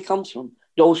the story comes from,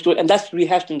 the old story, and that's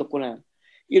rehashed in the Quran,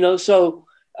 you know. So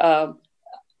I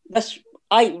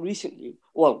recently,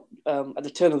 at the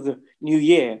turn of the new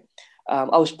year,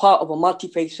 I was part of a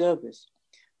multi-faith service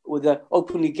with an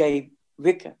openly gay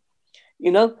vicar,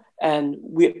 you know, and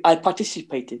I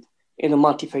participated in a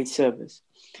multi-faith service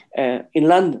in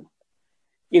London,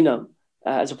 you know,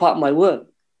 as a part of my work.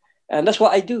 And that's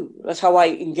what I do. That's how I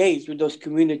engage with those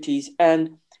communities.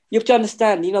 And you have to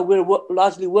understand, you know, we're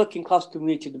largely working class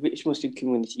community, the British Muslim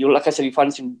community. You know, like I said, you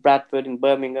find this in Bradford, in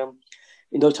Birmingham,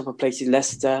 in those type of places,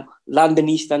 Leicester, London,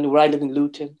 East London, where I live in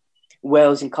Luton,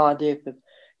 Wales, in Cardiff,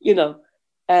 you know.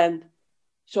 And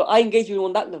so I engage with you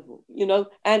on that level, you know.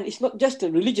 And it's not just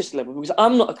a religious level, because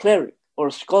I'm not a cleric or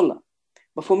a scholar.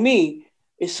 But for me,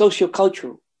 it's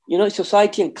socio-cultural, you know, it's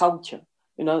society and culture,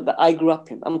 you know, that I grew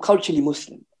up in. I'm culturally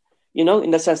Muslim, you know,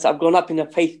 in the sense that I've grown up in a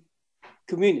faith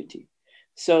community.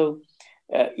 So,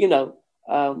 you know,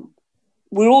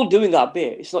 we're all doing our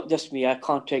bit. It's not just me. I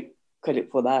can't take credit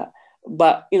for that.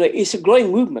 But, you know, it's a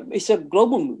growing movement. It's a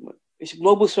global movement. It's a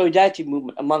global solidarity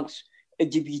movement amongst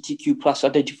LGBTQ plus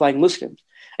identifying Muslims.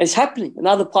 And it's happening in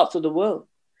other parts of the world,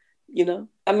 you know.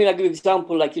 I mean, I give an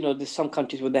example, like, you know, there's some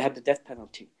countries where they have the death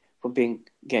penalty for being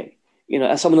gay, you know,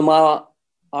 and some of them are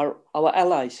our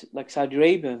allies, like Saudi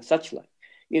Arabia and such like,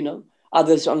 you know.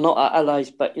 Others are not our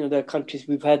allies, but, you know, they're countries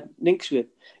we've had links with,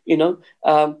 you know.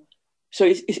 So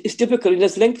it's difficult.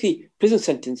 There's lengthy prison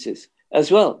sentences as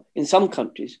well in some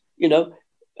countries, you know,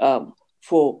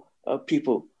 for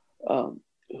people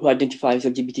who identify as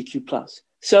LGBTQ+.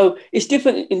 So it's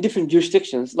different in different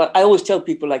jurisdictions. Like I always tell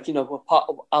people, like, you know, who are part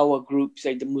of our group,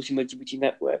 say the Muslim LGBT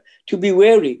Network, to be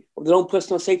wary of their own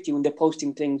personal safety when they're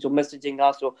posting things or messaging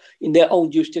us or in their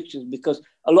own jurisdictions, because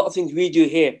a lot of things we do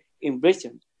here in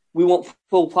Britain, we won't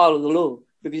fall foul of the law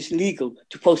because it's legal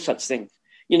to post such things,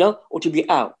 you know, or to be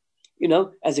out, you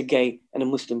know, as a gay and a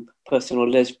Muslim person or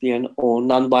lesbian or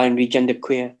non-binary,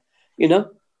 genderqueer, you know.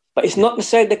 But it's not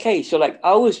necessarily the case. So, like, I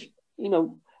always, you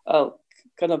know,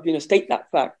 kind of, you know, state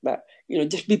that fact that, you know,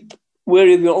 just be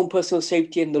wary of your own personal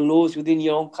safety and the laws within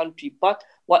your own country. But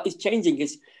what is changing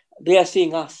is they are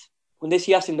seeing us. When they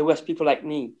see us in the West, people like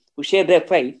me who share their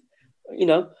faith, you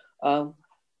know,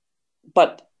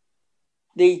 but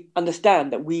they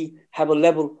understand that we have a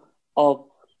level of,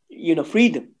 you know,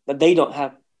 freedom that they don't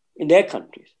have in their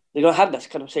countries. They don't have that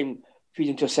kind of same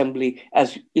freedom to assembly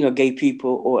as, you know, gay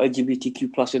people or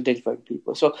LGBTQ plus identifying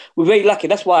people. So we're very lucky.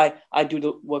 That's why I do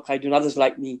the work I do, and others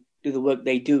like me do the work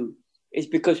they do. It's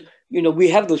because, you know, we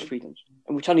have those freedoms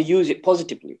and we're trying to use it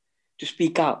positively to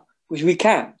speak out, which we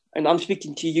can. And I'm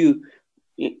speaking to you.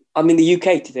 I'm in the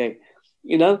UK today,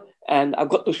 you know, and I've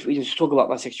got those freedoms to talk about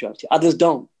my sexuality. Others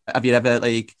don't. Have you ever,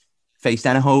 like, faced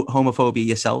any homophobia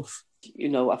yourself? You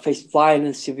know, I faced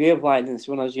violence, severe violence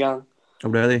when I was young. Oh,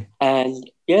 really? And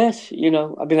yes, you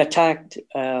know, I've been attacked,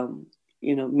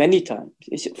 you know, many times.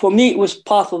 For me, it was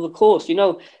part of the course. You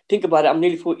know, think about it. I'm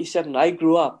nearly 47. I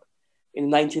grew up in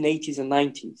the 1980s and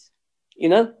 90s, you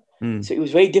know? So it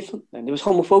was very different then. There was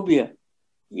homophobia,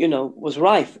 you know, was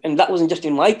rife. And that wasn't just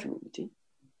in my community,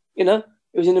 you know?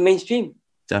 It was in the mainstream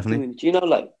community, you know,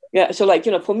 like, yeah. So, like,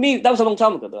 you know, for me, that was a long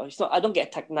time ago, though. It's not, I don't get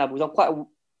attacked now because I'm quite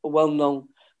a well-known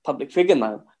public figure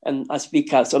now and I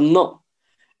speak out. So I'm not,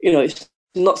 you know, it's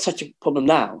not such a problem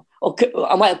now. Okay,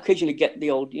 I might occasionally get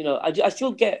the old, you know, I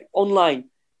still get online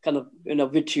kind of, you know,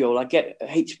 vitriol. I get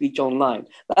hate speech online.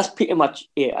 That's pretty much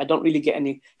it. I don't really get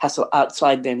any hassle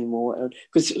outside anymore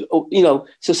because, you know,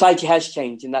 society has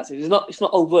changed in that sense. It's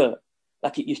not overt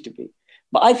like it used to be.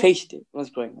 But I faced it when I was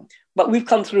growing up. But we've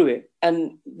come through it,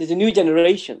 and there's a new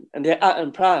generation, and they're out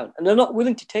and proud, and they're not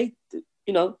willing to take,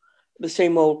 you know, the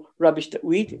same old rubbish that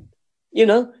we did. You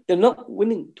know, they're not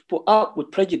willing to put up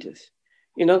with prejudice,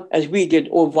 you know, as we did,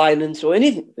 or violence or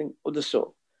anything of the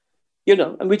sort, you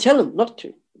know, and we tell them not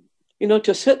to, you know,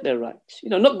 to assert their rights, you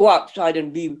know, not go outside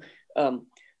and be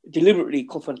deliberately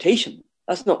confrontational.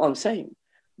 That's not what I'm saying.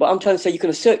 But I'm trying to say you can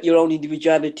assert your own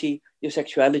individuality, your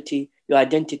sexuality, your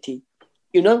identity,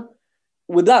 you know,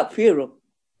 without fear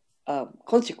of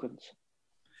consequence.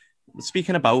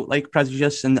 Speaking about, like,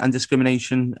 prejudice and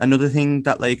discrimination, another thing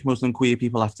that, like, Muslim queer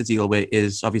people have to deal with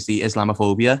is obviously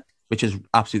Islamophobia, which is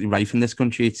absolutely rife in this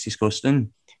country. It's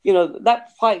disgusting. You know,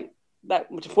 that fight,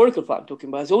 that metaphorical fight I'm talking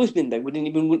about, has always been there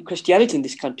with Christianity in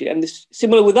this country, and it's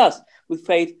similar with us, with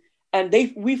faith. And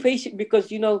we face it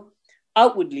because, you know,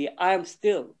 outwardly, I am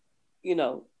still, you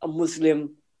know, a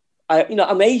Muslim.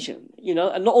 I'm Asian, you know,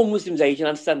 and not all Muslims are Asian. I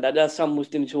understand that. There are some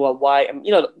Muslims who are white and,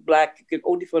 you know, black,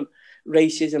 all different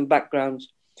races and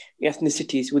backgrounds,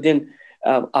 ethnicities within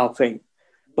our faith.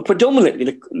 But predominantly,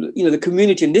 the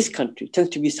community in this country tends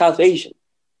to be South Asian,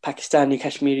 Pakistani,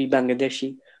 Kashmiri,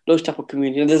 Bangladeshi, those type of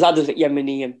communities. And there's others like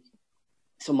Yemeni and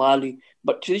Somali.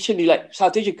 But traditionally, like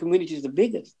South Asian community is the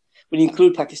biggest. When you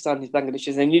include Pakistanis,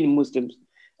 Bangladeshis, and Indian Muslims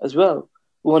as well,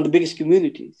 we're one of the biggest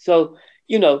communities. So,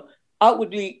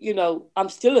 outwardly, I'm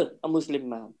still a Muslim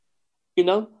man.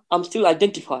 I'm still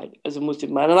identified as a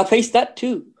Muslim man. And I face that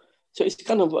too. So it's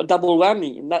kind of a double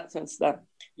whammy in that sense that,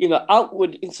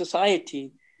 outward in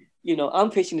society,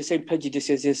 I'm facing the same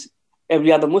prejudices as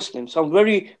every other Muslim. So I'm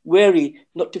very wary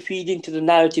not to feed into the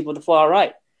narrative of the far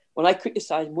right. When I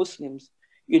criticize Muslims,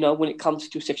 when it comes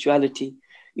to sexuality,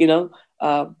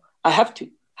 I have to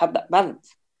have that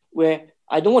balance where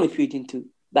I don't want to feed into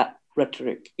that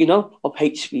rhetoric, of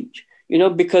hate speech,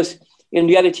 because in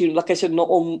reality, like I said, not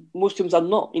all Muslims are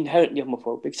not inherently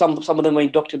homophobic. Some of them are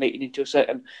indoctrinated into a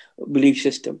certain belief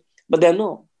system, but they're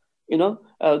not,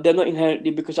 they're not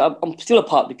inherently, because I'm still a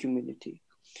part of the community,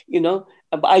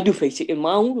 but I do face it in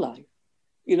my own life,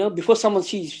 before someone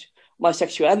sees my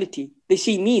sexuality, they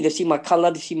see me, they see my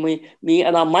color, they see me,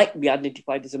 and I might be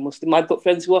identified as a Muslim. I've got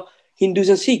friends who are Hindus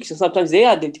and Sikhs, and sometimes they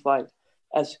identify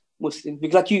as Muslims.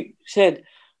 Because like you said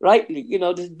rightly,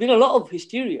 there's been a lot of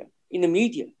hysteria in the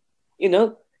media,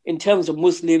 in terms of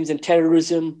Muslims and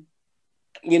terrorism,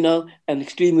 and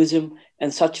extremism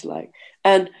and such like.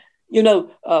 And,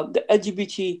 the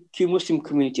LGBTQ Muslim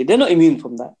community, they're not immune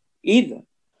from that either.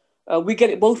 We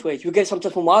get it both ways. We get it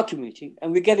sometimes from our community,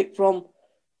 and we get it from,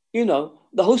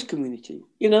 the host community,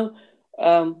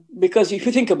 because if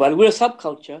you think about it, we're a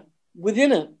subculture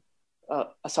within a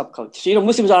subculture. So,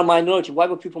 Muslims are a minority.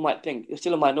 Whatever people might think, they're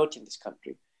still a minority in this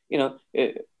country.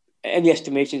 Any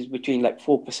estimations between like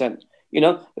 4%,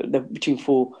 between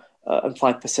 4 and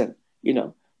 5%,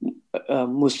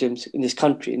 Muslims in this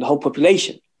country, in the whole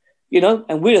population,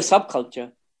 and we're a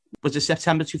subculture. Was it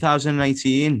September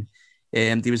 2018?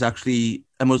 There was actually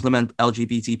a Muslim and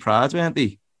LGBT Pride, weren't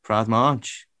they? Pride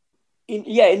March.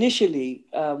 Initially,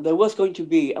 there was going to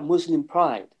be a Muslim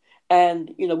Pride.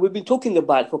 And, we've been talking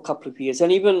about it for a couple of years.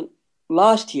 And even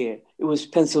last year, it was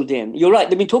penciled in. You're right.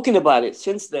 They've been talking about it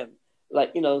since then,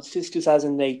 since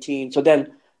 2018. So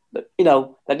then, that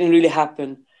didn't really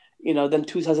happen. Then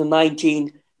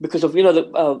 2019, because of,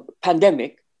 the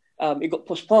pandemic, it got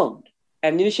postponed.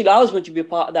 And initially, I was going to be a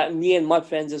part of that, me and my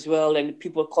friends as well, and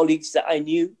people, colleagues that I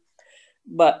knew.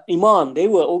 But Iman, they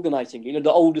were organizing,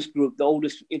 the oldest group, the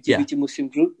oldest LGBT Muslim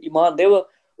group, Iman, they were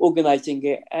organizing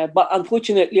it. But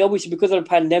unfortunately, obviously, because of the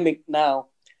pandemic now,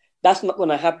 that's not going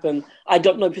to happen. I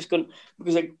don't know if it's going to,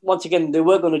 because once again, they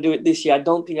were going to do it this year. I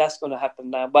don't think that's going to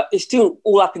happen now. But it's still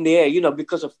all up in the air,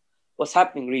 because of what's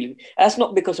happening, really. That's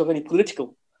not because of any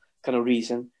political kind of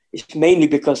reason. It's mainly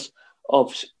because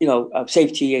of,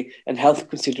 safety and health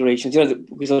considerations,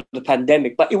 because of the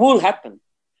pandemic. But it will happen,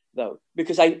 though,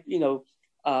 because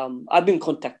I've been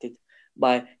contacted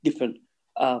by different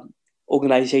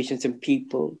organizations and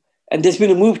people, and there's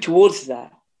been a move towards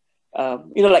that.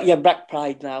 Black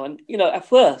Pride now, and at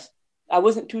first I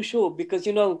wasn't too sure because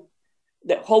the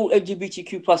whole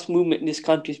LGBTQ plus movement in this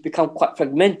country has become quite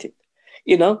fragmented.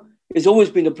 There's always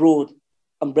been a broad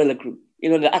umbrella group. The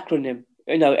acronym,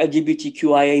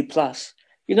 LGBTQIA plus.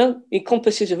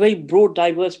 Encompasses a very broad,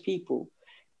 diverse people,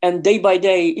 and day by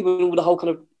day, even with the whole kind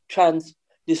of trans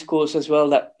discourse as well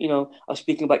that I was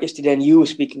speaking about yesterday, and you were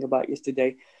speaking about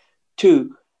yesterday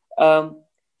too.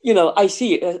 I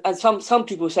see it, and some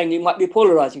people are saying it might be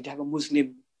polarizing to have a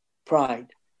Muslim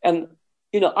Pride, and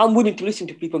I'm willing to listen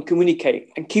to people and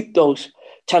communicate and keep those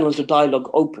channels of dialogue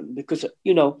open because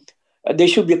there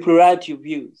should be a plurality of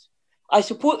views. I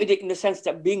supported it in the sense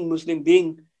that being Muslim,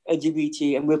 being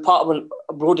LGBT, and we're part of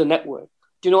a broader network.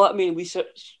 Do you know what I mean? We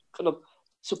kind of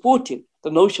supported the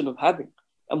notion of having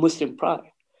a Muslim Pride.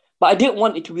 But I didn't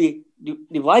want it to be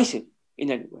divisive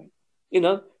in any way,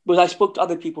 because I spoke to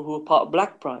other people who were part of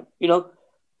Black Pride,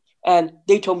 and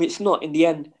they told me it's not. In the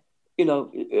end,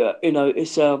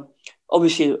 it's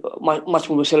obviously much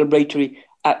more celebratory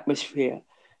atmosphere.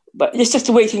 But it's just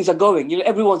the way things are going.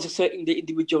 Everyone's asserting the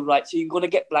individual rights. So you're going to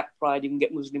get Black Pride, you can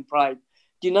get Muslim Pride,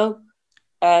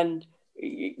 And,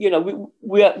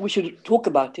 we should talk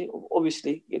about it,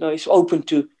 obviously. It's open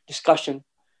to discussion,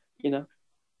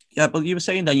 Yeah, but you were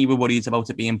saying that you were worried about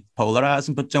it being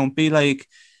polarizing, but don't be like,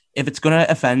 if it's going to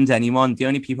offend anyone, the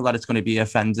only people that it's going to be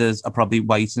offenders are probably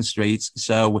white and straight,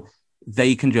 so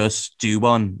they can just do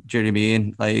one. Do you know what I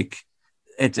mean? Like,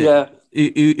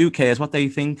 who cares what they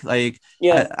think? Like,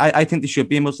 I think there should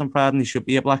be a Muslim Pride and there should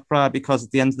be a Black Pride because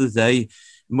at the end of the day,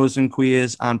 Muslim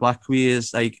queers and black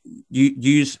queers, like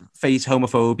you face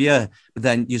homophobia, but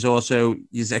then you also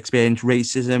experience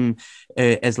racism,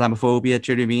 Islamophobia.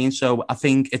 Do you know what I mean? So I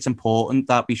think it's important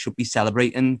that we should be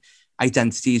celebrating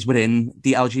identities within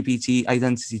the LGBT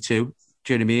identity too.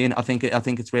 Do you know what I mean? I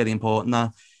think it's really important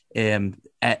that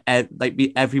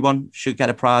everyone should get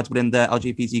a pride within the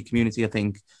LGBT community. I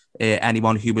think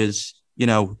anyone who is, you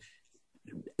know,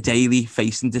 daily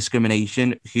facing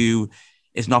discrimination, who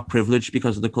is not privileged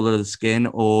because of the colour of the skin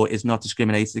or is not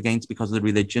discriminated against because of the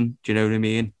religion. Do you know what I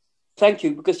mean? Thank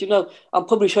you, because, you know, I'm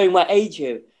probably showing my age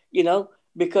here, you know,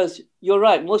 because you're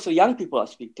right. Most of the young people I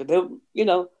speak to, they're, you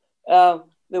know,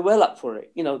 they're well up for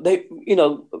it. You know,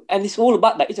 and it's all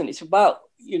about that, isn't it? It's about,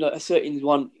 you know, asserting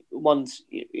one's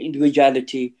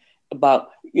individuality, about,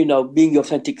 you know, being your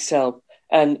authentic self.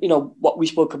 And, you know, what we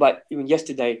spoke about even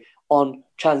yesterday on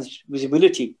Trans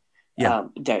Visibility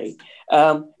Day,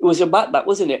 it was about that,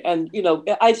 wasn't it? And, you know,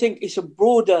 I think it's a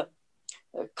broader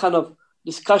kind of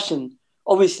discussion,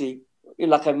 obviously, you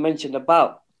know, like I mentioned,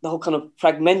 about the whole kind of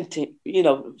fragmentation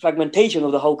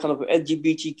of the whole kind of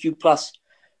LGBTQ plus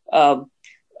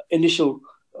initial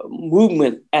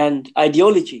movement and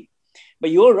ideology.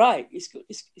 But you're right,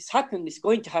 it's happened, it's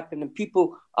going to happen, and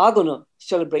people are going to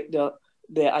celebrate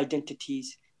their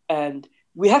identities, and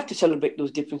we have to celebrate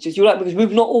those differences. You're right, because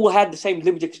we've not all had the same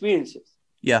lived experiences.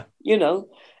 Yeah. You know,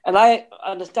 and I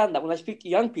understand that when I speak to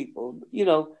young people, you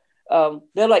know,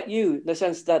 they're like you in the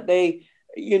sense that they,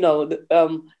 you know,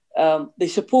 they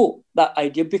support that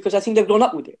idea because I think they've grown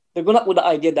up with it. They've grown up with the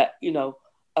idea that, you know,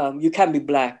 you can be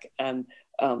black and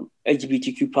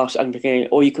LGBTQ plus,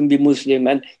 or you can be Muslim,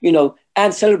 and, you know,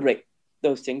 and celebrate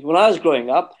those things. When I was growing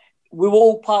up, we were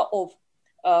all part of,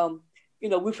 you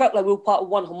know, we felt like we were part of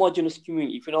one homogenous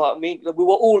community, if you know what I mean. We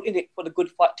were all in it for the good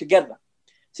fight together.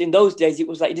 So in those days, it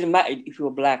was like, it didn't matter if you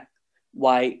were black,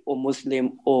 white, or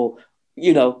Muslim, or,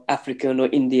 you know, African or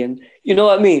Indian. You know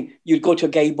what I mean? You'd go to a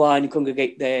gay bar and you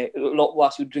congregate there. A lot of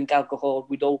us would drink alcohol.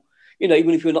 We'd all, you know,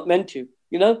 even if you're not meant to,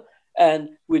 you know, and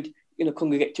we'd, you know,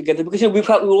 congregate together because, you know, we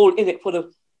felt we were all in it for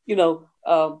the, you know,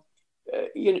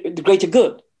 the greater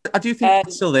good. I do think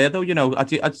it's still there, though. You know,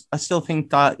 I still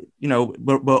think that, you know,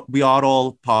 we are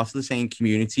all part of the same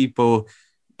community, but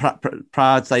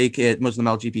prides like Muslim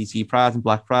LGBT pride and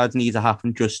black pride need to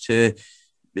happen just to,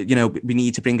 you know, we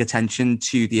need to bring attention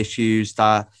to the issues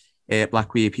that black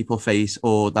queer people face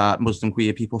or that Muslim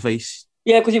queer people face.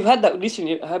 Yeah, because you've had that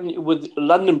recently, haven't you, with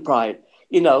London Pride,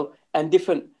 you know, and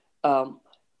different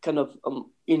kind of,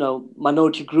 you know,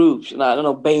 minority groups. And I don't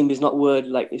know, BAME is not a word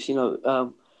like this, you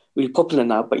know, really popular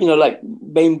now, but, you know, like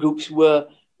BAME groups were,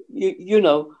 you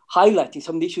know, highlighting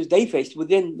some of the issues they faced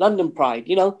within London Pride,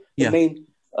 you know, the main,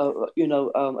 you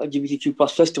know, LGBTQ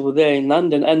plus festival there in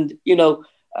London. And, you know,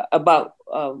 about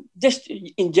just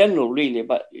in general, really,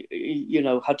 about, you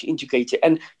know, how to integrate it.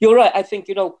 And you're right, I think,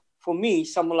 you know, for me,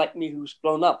 someone like me who's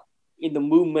grown up in the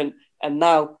movement and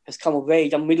now has come of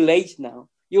age, I'm middle-aged now,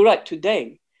 you're right,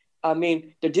 today, I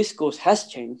mean, the discourse has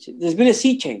changed. There's been a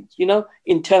sea change, you know,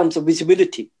 in terms of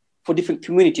visibility for different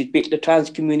communities, be it the trans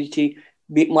community,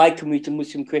 be it my community,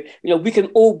 Muslim queer. You know, we can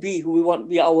all be who we want to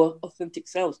be, our authentic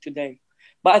selves today.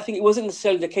 But I think it wasn't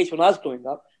necessarily the case when I was growing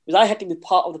up, because I had to be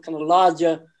part of the kind of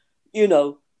larger, you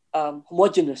know,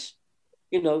 homogenous,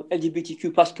 you know,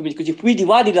 LGBTQ plus community. Because if we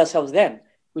divided ourselves then,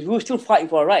 because we were still fighting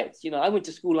for our rights. You know, I went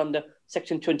to school under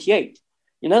Section 28.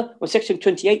 You know, when Section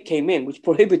 28 came in, which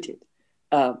prohibited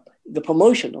the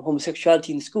promotion of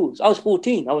homosexuality in schools. I was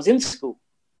 14. I was in school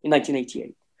in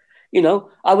 1988. You know,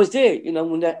 I was there, you know,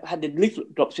 when they had the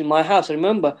leaflet drops in my house. I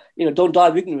remember, you know, don't die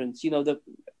of ignorance, you know, the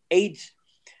AIDS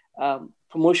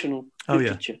promotional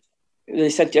literature they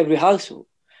sent to every household.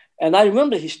 And I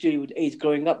remember the history with AIDS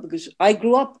growing up because I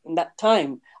grew up in that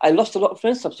time. I lost a lot of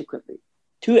friends subsequently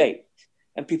to AIDS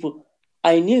and people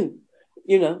I knew,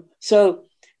 you know. So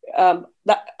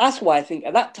that's why I think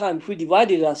at that time, if we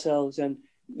divided ourselves and,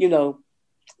 you know,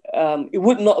 it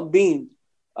would not have been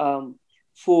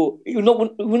it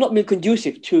would not be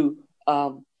conducive to,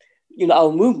 you know,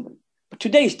 our movement. But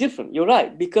today is different. You're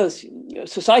right, because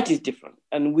society is different,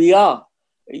 and we are,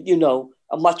 you know,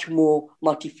 a much more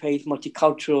multi-faith,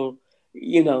 multicultural,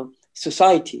 you know,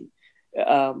 society.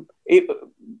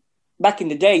 Back in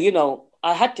the day, you know,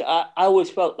 I always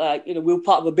felt like, you know, we were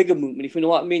part of a bigger movement, if you know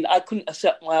what I mean. I couldn't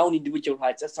accept my own individual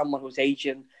rights as someone who's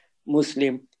Asian,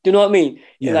 Muslim. Do you know what I mean?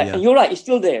 Yeah, like, yeah. And you're right, it's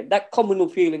still there. That communal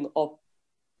feeling of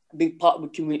being part of a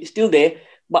community is still there,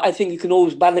 but I think you can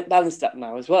always balance that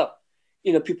now as well.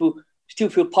 You know, people still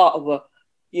feel part of a,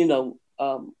 you know,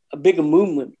 a bigger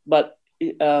movement, but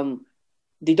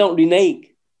they don't renege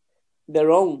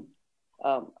their own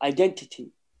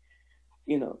identity.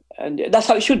 you know, and that's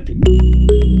how it should be.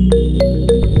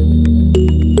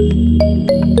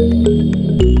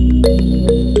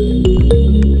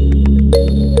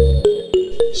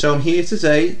 So I'm here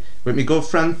today with my good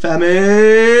friend Femi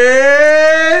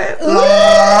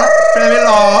Law.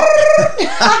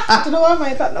 I don't know why I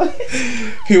made that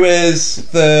noise. Who is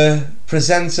the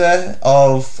presenter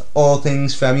of All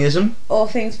Things Femiism. All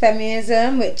Things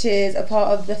Femiism, which is a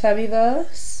part of the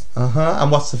Femiverse.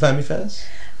 And what's the Femiverse?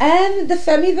 The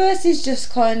Femiverse is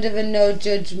just kind of a no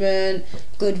judgment,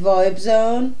 good vibe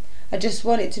zone. I just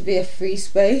want it to be a free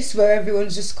space where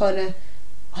everyone's just kind of,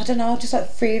 I don't know, just like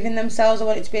freeing themselves. I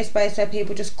want it to be a space where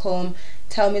people just come,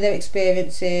 tell me their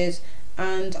experiences,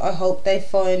 and I hope they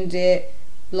find it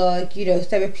like, you know,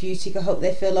 therapeutic. I hope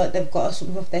they feel like they've got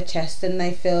something off their chest and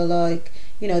they feel like,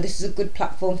 you know, this is a good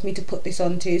platform for me to put this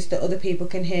onto so that other people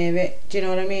can hear it. Do you know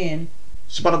what I mean?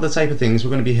 So what are the type of things we're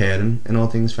going to be hearing in All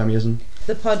Things Femiism?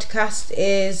 The podcast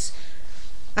is,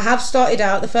 I have started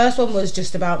out, the first one was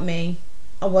just about me.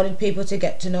 I wanted people to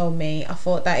get to know me. I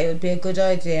thought that it would be a good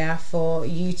idea for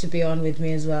you to be on with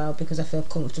me as well, because I feel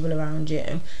comfortable around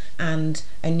you, and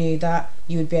I knew that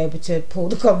you would be able to pull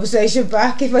the conversation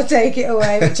back if I take it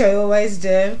away, which I always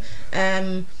do.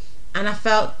 And I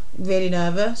felt really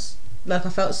nervous. Like, I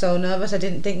felt so nervous. I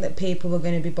didn't think that people were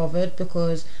going to be bothered,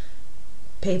 because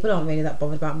people aren't really that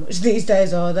bothered about much these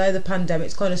days, are they? The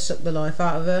pandemic's kind of sucked the life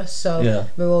out of us, so yeah.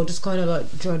 We're all just kind of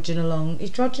like drudging along. Is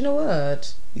drudging a word?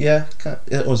 Yeah,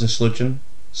 it was a sludging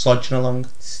along.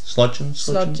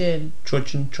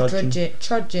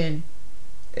 Trudging.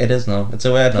 It is now. It's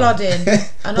a word now. Plodding.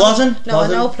 Plodding? No, I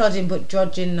know plodding, but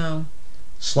drudging now.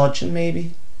 Sludging,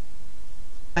 maybe.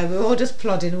 We're all just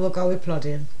plodding. We'll go with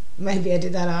plodding. Maybe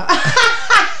edit that out.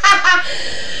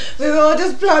 We were all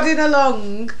just plodding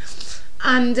along,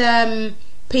 and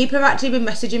people have actually been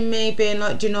messaging me being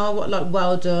like, do you know what, like,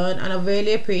 well done. And I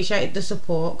really appreciated the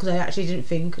support, because I actually didn't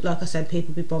think, like I said, people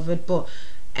would be bothered, but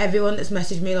everyone that's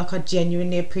messaged me, like, I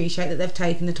genuinely appreciate that they've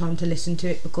taken the time to listen to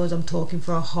it, because I'm talking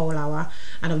for a whole hour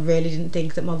and I really didn't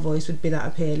think that my voice would be that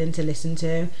appealing to listen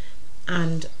to.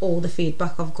 And all the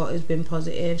feedback I've got has been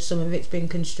positive. Some of it's been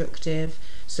constructive,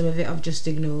 some of it I've just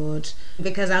ignored,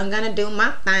 because I'm gonna do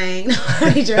my thing.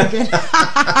 Are you joking?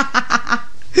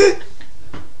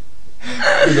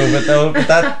 No,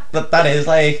 but that is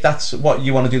like, that's what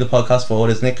you want to do the podcast for,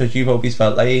 isn't it? Because you've always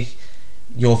felt like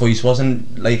your voice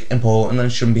wasn't like important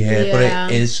and shouldn't be heard, yeah.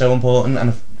 But it is so important,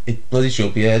 and it bloody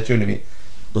should be heard. Do you know what I mean?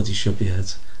 Bloody should be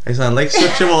heard. I sound like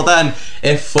such a well then.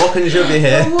 It fucking should be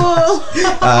heard. Whoa!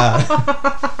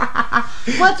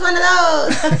 What's one of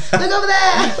those? Look over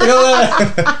there. Look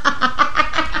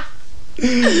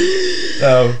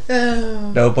over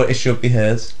there. No, but it should be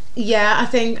heard. Yeah, I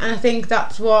think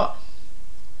that's what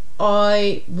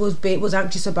I was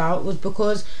anxious about, was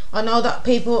because I know that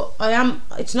people,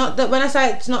 it's not that when I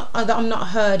say it's not that I'm not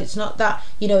heard, it's not that,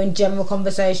 you know, in general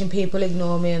conversation people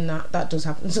ignore me, and that does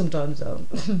happen sometimes though.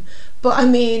 But I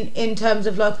mean, in terms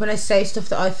of like when I say stuff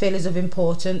that I feel is of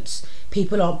importance,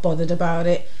 people aren't bothered about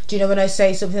it. Do you know, when I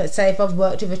say something that, say if I've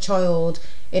worked with a child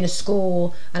in a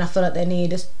school and I feel like they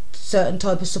need a certain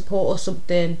type of support or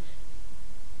something,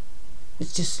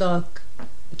 it's just like,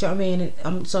 do you know what I mean?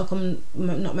 It's like I'm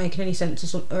not making any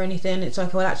sense or anything. It's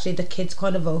like, well, actually the kids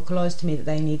kind of vocalise to me that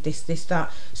they need this,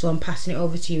 that, so I'm passing it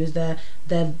over to you as their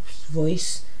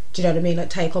voice. Do you know what I mean?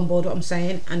 Like, take on board what I'm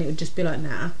saying, and it would just be like,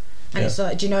 nah. And It's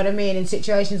like, do you know what I mean? In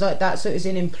situations like that, so it was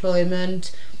in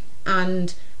employment,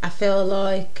 and I feel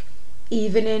like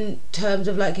even in terms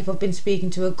of like if I've been speaking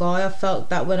to a guy, I felt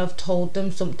that when I've told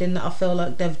them something that I feel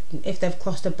like if they've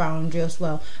crossed a boundary as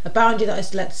well, a boundary that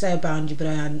is, let's say a boundary, but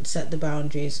I hadn't set the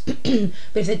boundaries, but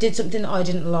if they did something that I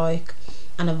didn't like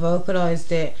and I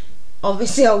vocalised it,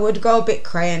 obviously I would go a bit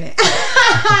cray in it.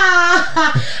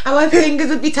 And my fingers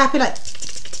would be tapping like,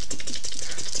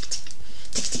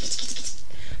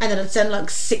 and then I'd send like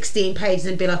 16 pages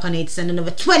and be like, I need to send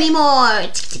another 20 more.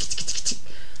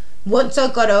 Once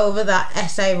I got over that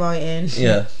essay writing,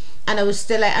 and I was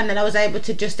still, and then I was able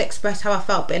to just express how I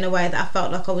felt, but in a way that I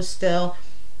felt like I was still,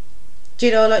 do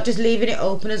you know, like just leaving it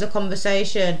open as a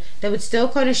conversation, they would still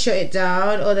kind of shut it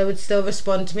down, or they would still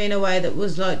respond to me in a way that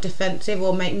was like defensive,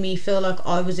 or make me feel like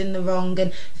I was in the wrong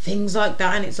and things like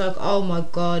that. And it's like, oh my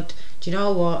god, do you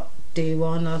know what, do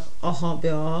one, like, I can't be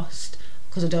arsed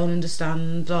because I don't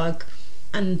understand, like,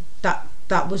 and that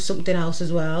was something else as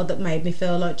well that made me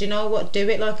feel like, do you know what, do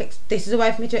it, like, this is a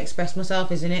way for me to express myself,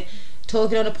 isn't it?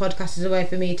 Talking on a podcast is a way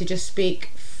for me to just speak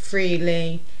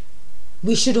freely.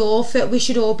 We should all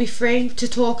be free to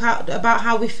talk out about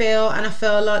how we feel, and I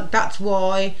feel like that's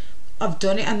why I've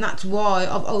done it, and that's why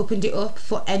I've opened it up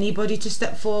for anybody to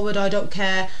step forward. I don't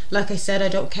care, like I said, I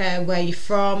don't care where you're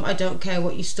from, I don't care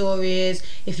what your story is.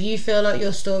 If you feel like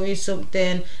your story is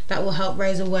something that will help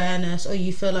raise awareness, or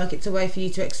you feel like it's a way for you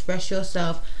to express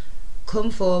yourself, come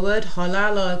forward,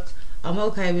 holla, like, I'm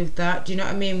okay with that. Do you know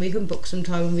what I mean? We can book some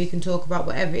time and we can talk about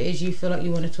whatever it is you feel like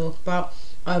you want to talk about.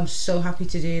 I'm so happy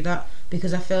to do that,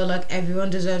 because I feel like everyone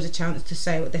deserves a chance to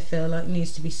say what they feel like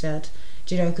needs to be said.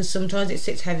 Do you know? Because sometimes it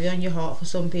sits heavy on your heart for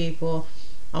some people.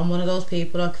 I'm one of those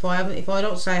people, like, if I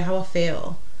don't say how I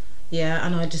feel, yeah,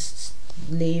 and I just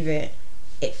leave it,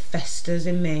 it festers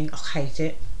in me. I hate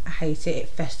it. It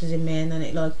festers in me, and then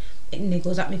it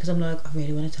niggles at me, because I'm like, I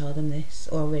really want to tell them this,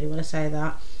 or I really want to say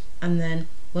that, and then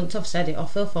once I've said it, I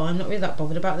feel fine. I'm not really that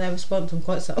bothered about their response. I'm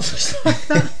quite selfish like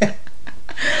that.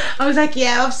 I was like,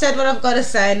 yeah, I've said what I've got to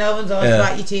say. No one's asked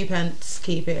about your 2 pence.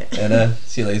 Keep it. Yeah,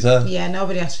 see you later. Yeah,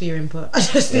 nobody asked for your input. I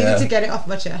just needed to get it off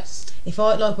my chest. If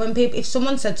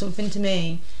someone said something to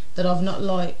me that I've not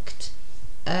liked,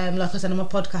 like I said on my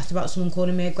podcast about someone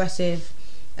calling me aggressive,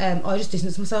 I just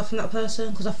distance myself from that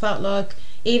person, because I felt like,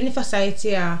 even if I say to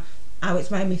you how it's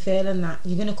made me feel and that,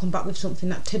 you're going to come back with something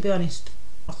that, to be honest,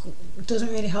 doesn't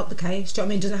really help the case. Do you know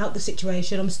what I mean? Doesn't help the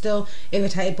situation. I'm still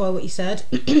irritated by what you said.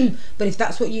 But if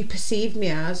that's what you perceived me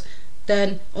as,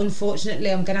 then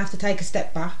unfortunately I'm going to have to take a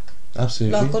step back.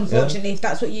 Absolutely. Like, unfortunately, if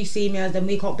that's what you see me as, then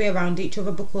we can't be around each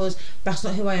other, because that's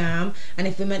not who I am. And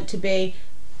if we're meant to be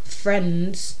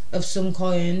friends of some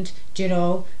kind, do you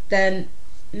know, then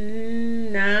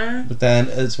nah. But then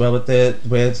as well, with the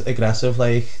word aggressive,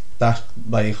 that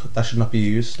should not be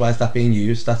used. Why is that being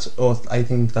used? I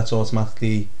think that's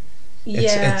automatically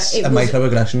it's a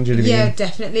microaggression. Do you know what I mean? Yeah,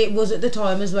 definitely. It was at the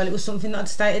time as well. It was something that I'd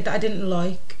stated that I didn't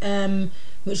like,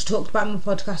 which I talked about in my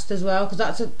podcast as well,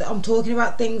 because I'm talking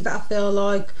about things that I feel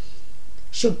like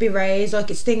should be raised.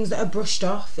 Like, it's things that are brushed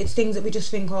off. It's things that we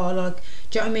just think, oh, like,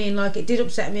 do you know what I mean? Like, it did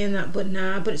upset me and that, but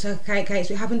but it's okay.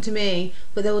 So it happened to me,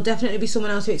 but there will definitely be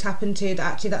someone else who it's happened to that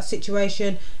actually that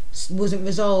situation wasn't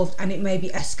resolved, and it may be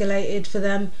escalated for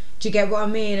them. Do you get what I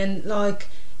mean? And like,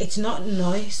 it's not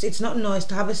nice. It's not nice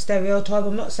to have a stereotype.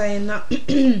 I'm not saying that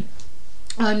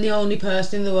I'm the only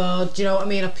person in the world. Do you know what I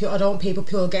mean? I don't want people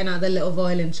pure getting out their little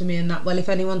violins for me and that. Well, if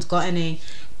anyone's got any,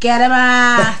 get them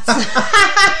out.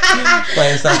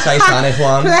 Play us that Titanic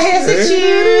one. Play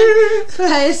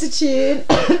us a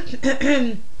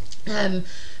tune.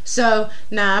 So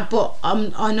but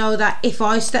I know that if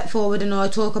I step forward and I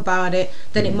talk about it,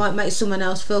 then it might make someone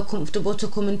else feel comfortable to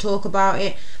come and talk about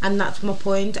it, and that's my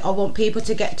point. I want people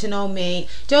to get to know me.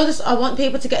 I want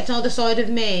people to get to know the side of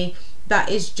me that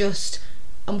is just,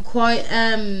 I'm quite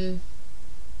like,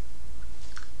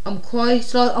 I'm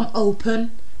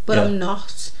open, but I'm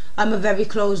not. I'm a very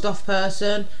closed off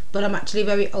person, but I'm actually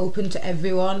very open to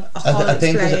everyone. I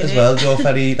think as well, you're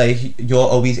very you're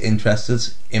always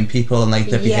interested in people and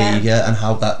their behaviour and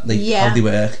how that how they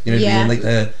work. You know what I mean? Like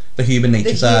the human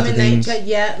nature side of things.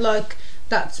 Like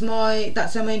that's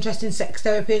where my interest in sex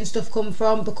therapy and stuff come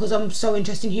from, because I'm so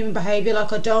interested in human behaviour.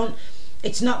 Like,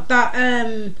 it's not that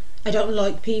I don't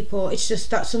like people. It's just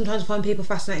that sometimes I find people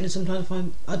fascinating and sometimes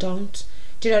I don't.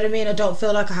 Do you know what I mean? I don't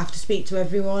feel like I have to speak to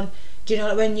everyone. Do you know,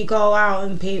 like, when you go out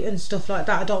and stuff like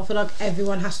that, I don't feel like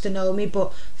everyone has to know me,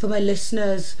 but for my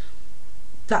listeners,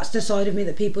 that's the side of me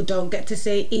that people don't get to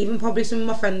see. Even probably some of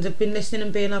my friends have been listening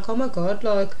and being like, oh my god,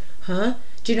 like, huh?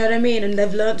 Do you know what I mean? And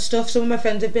they've learnt stuff. Some of my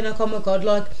friends have been like, oh my god,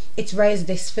 like, it's raised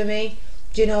this for me.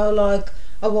 Do you know, like,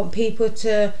 I want people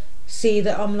to see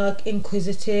that I'm like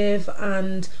inquisitive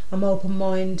and I'm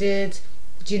open-minded.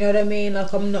 Do you know what I mean?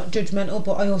 Like, I'm not judgmental,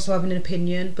 but I also have an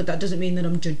opinion. But that doesn't mean that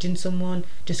I'm judging someone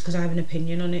just because I have an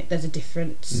opinion on it. There's a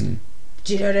difference.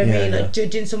 Do you know what I mean? Like,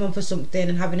 judging someone for something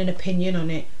and having an opinion on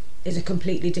it is a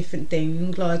completely different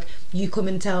thing. Like, you come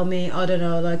and tell me, I don't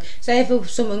know, like, say if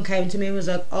someone came to me and was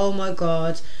like, oh my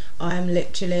god, I am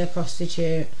literally a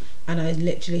prostitute and I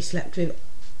literally slept with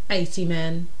 80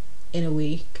 men in a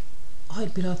week,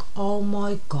 I'd be like, oh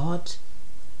my god,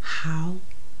 how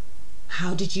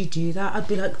did you do that? I'd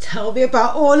be like, tell me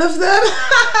about all of them.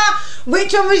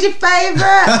 Which one was your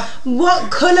favourite? What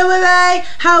colour were they?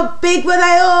 How big were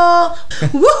they all?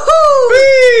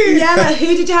 Woohoo! Yeah, like, who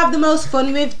did you have the most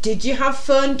fun with? Did you have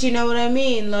fun? Do you know what I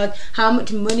mean? Like, how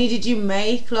much money did you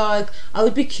make? Like, I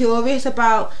would be curious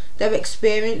about their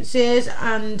experiences,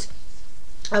 and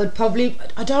I would probably,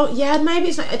 maybe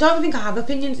it's like, I don't think I have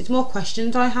opinions, it's more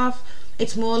questions I have.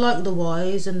 It's more like the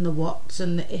whys and the whats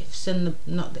and the ifs and the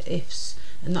not the ifs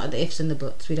and not the ifs and the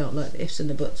buts. We don't like the ifs and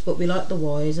the buts, but we like the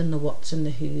whys and the whats and the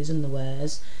whos and the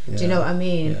wheres. Do you know what I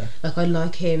mean? Like, I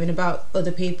like hearing about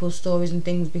other people's stories and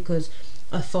things, because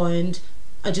I find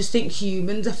I just think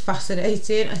humans are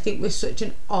fascinating. I think we're such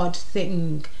an odd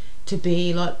thing to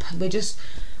be. Like, we're just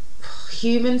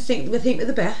humans. We think we're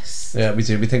the best. Yeah, we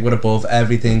do. We think we're above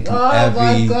everything. Oh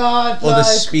my God! Other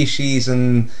species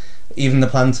and even the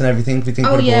plants and everything. We think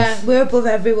we're above. Yeah, we're above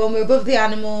everyone. We're above the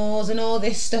animals and all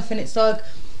this stuff. And it's like,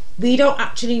 we don't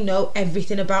actually know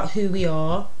everything about who we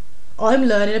are. I'm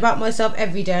learning about myself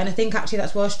every day, and I think actually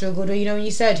that's why I struggled. When you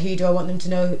said, who do I want them to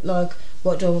know, like,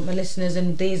 what do I want my listeners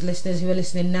and these listeners who are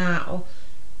listening now,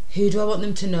 who do I want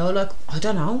them to know? Like, I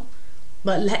don't know.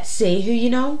 Like, let's see who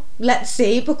you know. Let's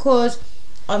see, because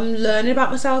I'm learning about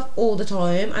myself all the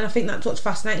time, and I think that's what's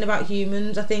fascinating about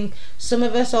humans. I think some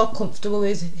of us are comfortable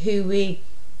with who we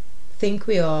think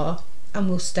we are, and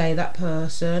we'll stay that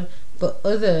person, but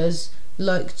others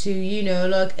like to,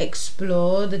 like,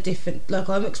 explore the different, like,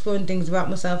 I'm exploring things about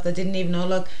myself that I didn't even know.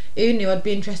 Like, who knew I'd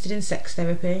be interested in sex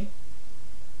therapy?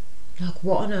 Like,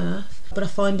 what on earth? But I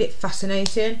find it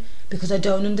fascinating because I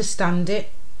don't understand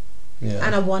it. Yeah.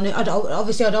 And I want it. I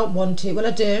don't want to. Well,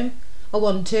 I do. I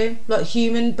want to. Like,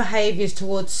 human behaviours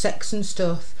towards sex and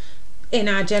stuff in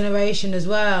our generation as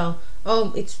well.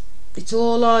 Oh, it's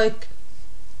all like,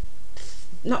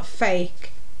 not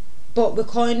fake, but we're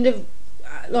kind of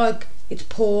like, it's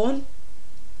porn.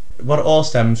 What it all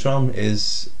stems from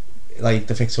is like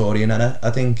the Victorian era,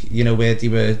 I think, where they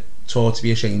were taught to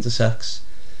be ashamed of sex.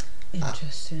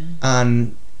 Interesting.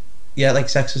 And yeah, like,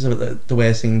 sex was the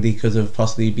worst thing they could have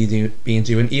possibly been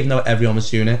doing, even though everyone was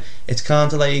doing it. It's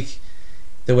kind of like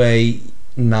the way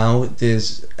now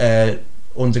there's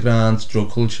underground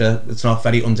drug culture. It's not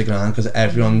very underground because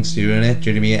everyone's doing it. Do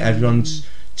you know what I mean? Everyone's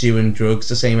doing drugs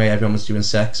the same way everyone was doing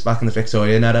sex back in the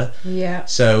Victorian era. Yeah.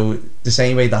 So the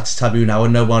same way that's taboo now,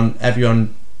 and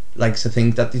everyone likes to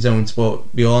think that they don't,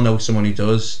 but we all know someone who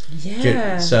does.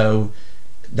 Yeah. So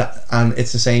that, and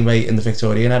it's the same way in the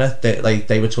Victorian era.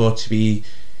 They were taught to be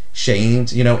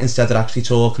shamed, instead of actually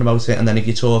talking about it. And then if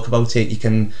you talk about it, you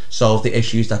can solve the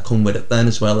issues that come with it then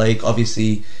as well. Like,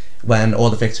 obviously, when all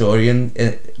the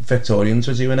Victorians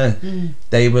were doing it,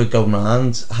 they were going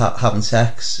around having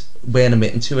sex, weren't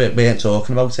admitting to it, weren't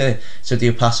talking about it, so they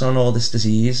were passing on all this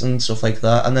disease and stuff like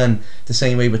that. And then the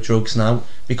same way with drugs now,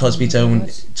 because we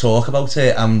don't talk about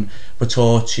it, and we're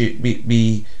taught to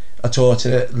we are taught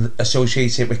to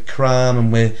associate it with crime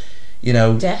and with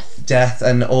death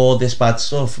and all this bad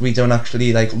stuff. We don't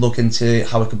actually like look into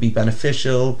how it could be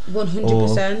beneficial.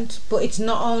 100%. But it's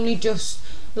not only just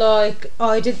like,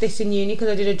 I did this in uni because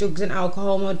I did a drugs and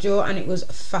alcohol module, and it was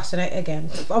fascinating. Again,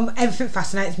 everything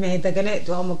fascinates me. They're gonna,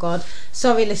 oh my God,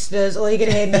 sorry listeners, all you're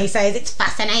gonna hear me say is it's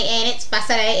fascinating.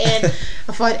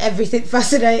 I find everything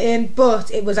fascinating, but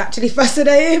it was actually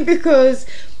fascinating because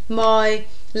my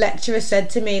lecturer said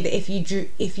to me that if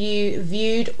you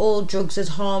viewed all drugs as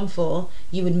harmful,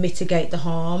 you would mitigate the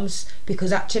harms,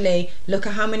 because actually look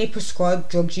at how many prescribed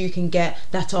drugs you can get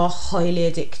that are highly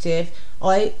addictive.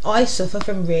 I suffer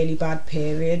from really bad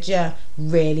periods,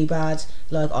 really bad.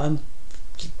 Like, I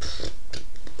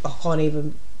can't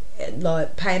even,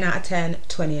 like, pain out of 10,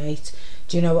 28.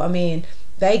 Do you know what I mean?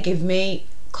 They give me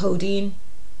codeine,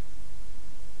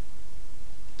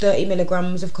 30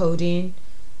 milligrams of codeine,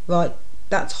 right?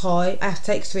 That's high. I have to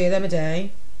take 3 of them a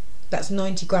day. That's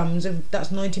 90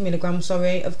 milligrams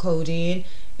of codeine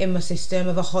in my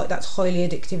system that's highly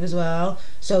addictive as well.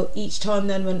 So each time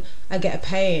then when I get a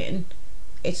pain,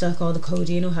 it's like, oh, the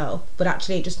codeine will help, but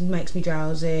actually it just makes me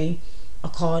drowsy. I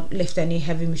can't lift any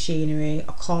heavy machinery.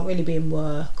 I can't really be in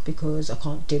work because I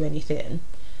can't do anything,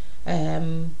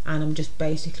 and I'm just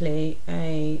basically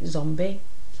a zombie.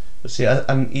 See,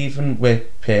 and even with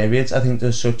periods, I think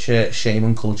there's such a shame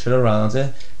and culture around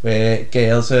it, where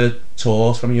girls are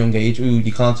taught from a young age, ooh,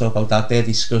 you can't talk about that, they're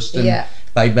disgusting.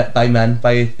 By men,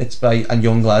 and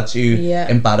young lads who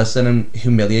embarrass and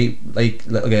humiliate like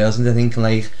little girls into thinking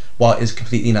like what is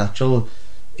completely natural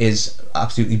is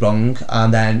absolutely wrong,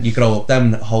 and then you grow up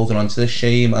then holding on to this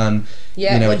shame, and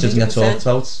it doesn't get talked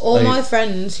about. All my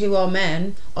friends who are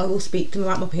men, I will speak to them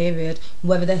about my period,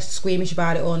 whether they're squeamish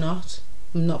about it or not.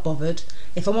 I'm not bothered.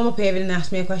 If I'm on my period and they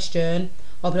ask me a question,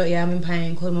 I'll be like, yeah, I'm in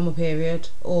pain because I'm on my period,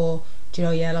 or do you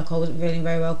know, like, I wasn't feeling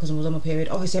very well because I was on my period.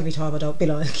 Obviously every time I don't be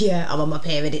like, yeah, I'm on my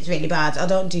period, it's really bad. I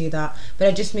don't do that, but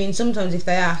I just mean sometimes if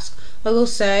they ask, I will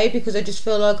say, because I just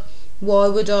feel like, why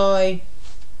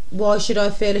should I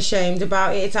feel ashamed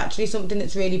about it? It's actually something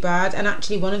that's really bad, and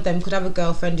actually one of them could have a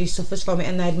girlfriend who suffers from it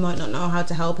and they might not know how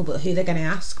to help her, but who they're going to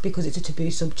ask because it's a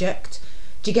taboo subject.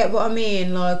 Do you get what I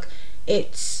mean? Like,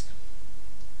 it's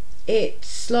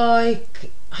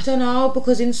like, I don't know,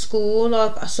 because in school,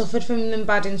 like, I suffered from them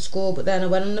bad in school, but then I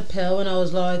went on the pill when I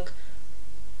was like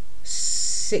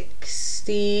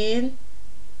 16.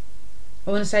 I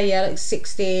want to say, yeah, like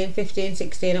 15,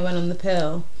 16, I went on the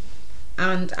pill.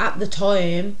 And at the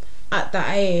time, at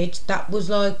that age, that was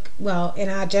like, well, in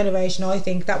our generation, I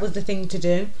think that was the thing to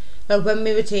do. Like when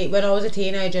when I was a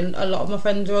teenager, a lot of my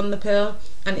friends were on the pill,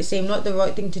 and it seemed like the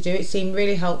right thing to do. It seemed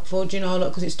really helpful, do you know, like,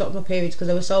 because it stopped my periods, because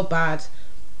they were so bad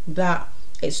that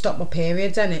it stopped my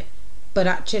periods, innit? But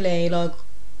actually, like,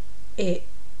 it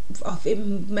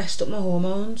messed up my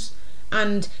hormones.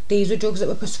 And these were drugs that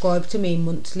were prescribed to me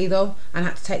monthly though, and I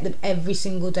had to take them every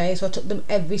single day. So I took them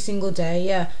every single day,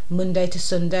 yeah, Monday to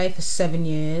Sunday for 7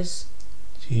 years.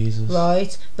 Jesus.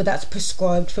 Right, but that's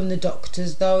prescribed from the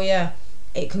doctors though, yeah.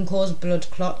 It can cause blood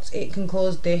clots, it can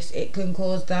cause this, it can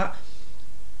cause that,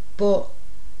 but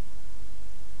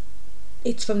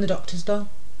it's from the doctors though.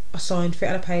 I signed for it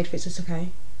and I paid for it, so it's okay.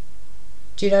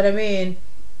 Do you know what I mean?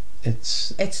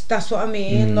 It's that's what I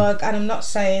mean. Like, and I'm not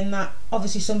saying that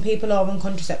obviously some people are on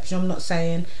contraception. I'm not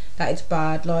saying that it's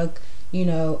bad. Like, you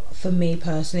know, for me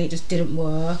personally, it just didn't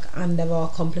work, and there are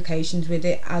complications with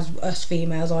it, as us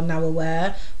females are now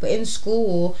aware. But in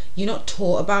school, you're not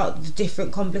taught about the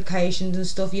different complications and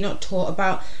stuff. You're not taught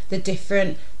about the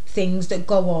different things that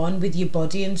go on with your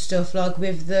body and stuff. Like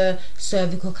with the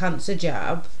cervical cancer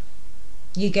jab,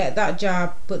 you get that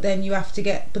jab, but then you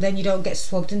don't get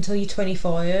swabbed until you're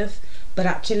 25. But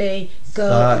actually,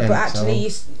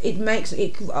 it makes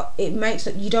that it makes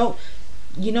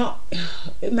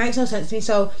no sense to me.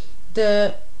 So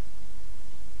you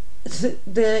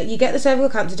get the cervical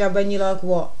cancer jab when you're like,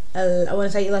 what, I want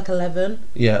to say you're like 11,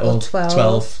 or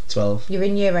 12. You're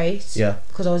in year 8, yeah,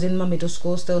 because I was in my middle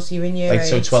school still, so you're in year 8,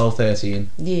 so 12, 13,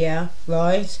 yeah,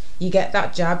 right. You get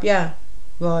that jab, yeah,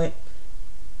 right.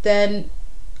 Then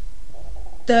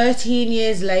 13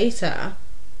 years later,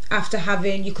 after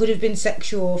you could have been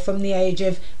sexual from the age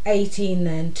of 18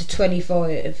 then to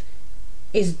 25,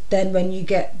 is then when you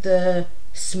get the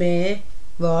smear,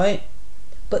 right?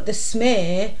 But the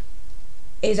smear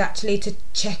is actually to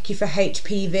check you for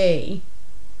HPV,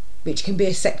 which can be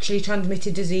a sexually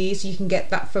transmitted disease, so you can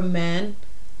get that from men,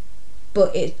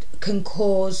 but it can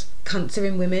cause cancer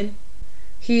in women.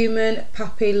 Human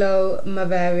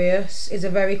papillomavirus is a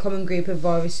very common group of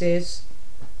viruses.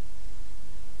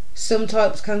 Some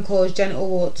types can cause genital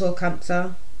warts or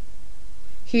cancer.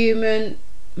 I'm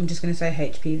just going to say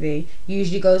HPV,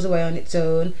 usually goes away on its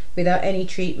own without any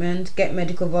treatment. Get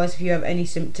medical advice if you have any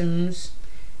symptoms.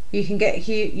 You can get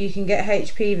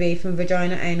HPV from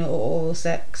vagina, anal or oral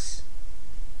sex.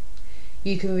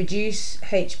 You can reduce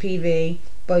HPV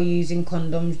by using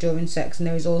condoms during sex, and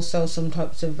there is also some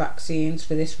types of vaccines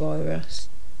for this virus.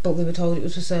 But we were told it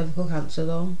was for cervical cancer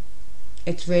though.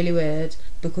 It's really weird,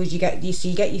 because you get your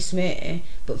smear,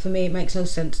 but for me it makes no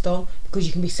sense though, because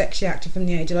you can be sexually active from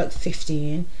the age of like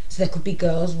 15, so there could be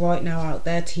girls right now out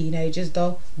there, teenagers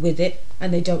though, with it,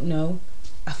 and they don't know.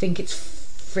 I think it's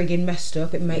frigging messed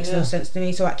up. It makes no sense to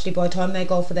me. So actually, by the time they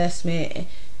go for their smear,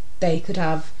 they could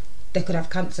have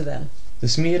cancer then. The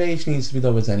smear age needs to be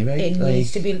lowered anyway. It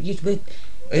needs to be. Do you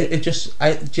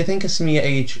think a smear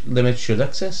age limit should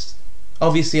exist?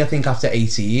 Obviously, I think after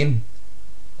 18,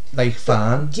 like,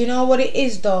 fine. Do you know what it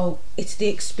is though? It's the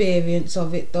experience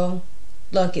of it though.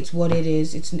 Like, it's what it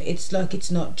is. It's like,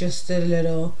 it's not just a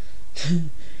little.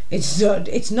 It's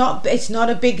not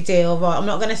a big deal, right? I'm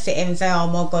not going to sit here and say, oh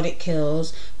my god, it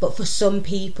kills. But for some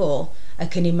people, I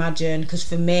can imagine, because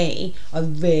for me, I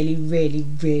really, really,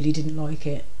 really didn't like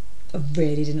it. I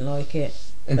really didn't like it.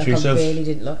 Intrusive. I really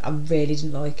didn't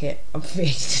like it.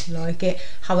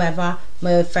 However,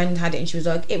 my friend had it and she was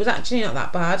like, it was actually not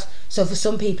that bad. So for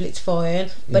some people it's fine.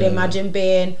 But imagine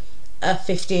being a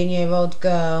 15-year-old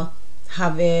girl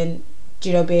having,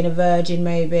 being a virgin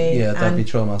maybe. Yeah, that'd be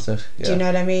traumatic. Yeah. Do you know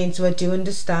what I mean? So I do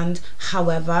understand.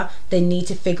 However, they need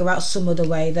to figure out some other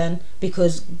way then,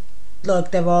 because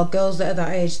like there are girls that are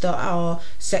that age that are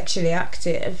sexually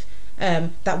active,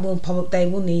 that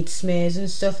will need smears and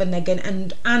stuff, and they're gonna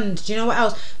and do you know what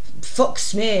else? Fuck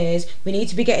smears. We need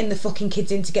to be getting the fucking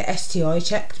kids in to get STI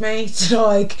checked, mate.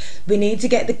 Like, we need to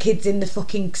get the kids in the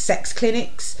fucking sex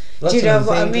clinics. Do you know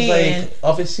what I mean? Like,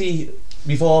 obviously,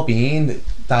 we've all been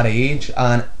that age,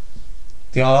 and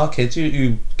there are kids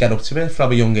who get up to it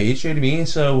from a young age, you know what I mean?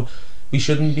 So we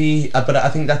shouldn't be, but I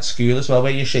think that's school as well,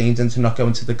 where you're shamed into not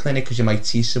going to the clinic because you might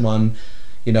see someone,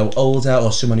 older,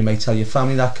 or someone who might tell your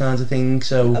family that kind of thing.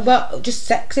 So, well, just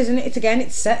sex, isn't it?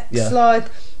 It's sex. Yeah. Like,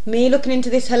 me looking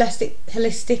into this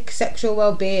holistic sexual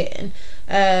well-being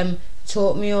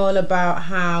taught me all about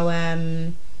how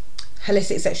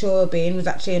holistic sexual well-being was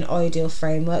actually an ideal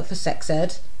framework for sex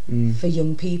ed for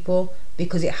young people,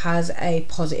 because it has a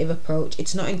positive approach.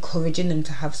 It's not encouraging them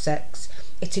to have sex,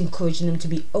 it's encouraging them to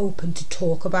be open to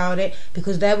talk about it,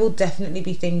 because there will definitely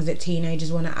be things that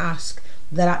teenagers want to ask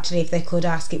that actually, if they could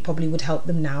ask, it probably would help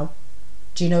them now.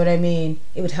 Do you know what I mean?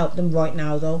 It would help them right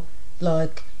now, though.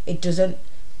 Like, it doesn't,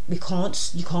 you can't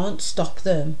stop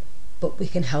them, but we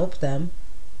can help them.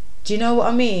 Do you know what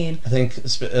I mean? I think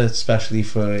especially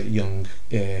for young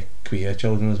queer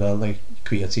children as well, like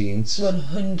queer teens.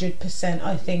 100%.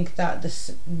 I think that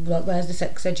where's the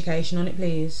sex education on it,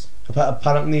 please?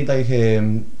 Apparently, like,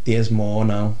 there's more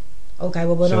now. Okay,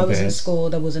 well, when I was in school,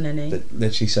 there wasn't any.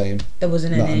 Literally same. There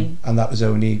wasn't any. And that was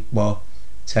only,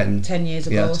 10 years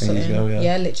ago. Yeah, 10 years ago, yeah.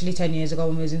 Yeah, literally 10 years ago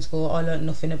when we was in school, I learnt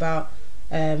nothing about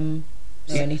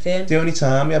anything. The only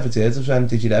time we ever did was when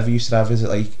did you ever used to have, is it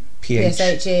like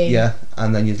PSHE? Yeah,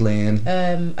 and then you'd learn.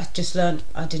 I just learnt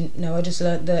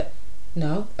that.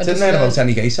 No, I didn't learn about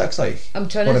any gay sex, like. I'm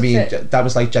trying to. I mean, that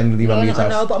was like generally when we'd have. I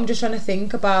know, but I'm just trying to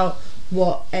think about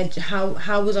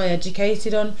how was I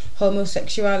educated on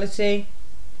homosexuality?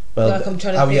 Well, like, I'm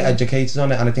trying to how think. you're educated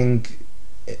on it, and I think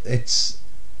it's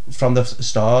from the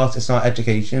start. It's not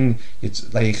education.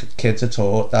 It's like kids are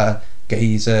taught that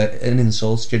gays are an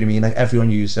insult. Do you know what I mean? Like, everyone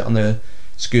uses it on the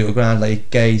school ground, like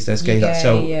gays, there's gays, that,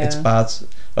 so it's bad.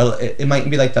 Well, it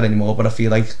mightn't be like that anymore, but I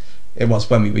feel like it was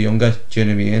when we were younger. Do you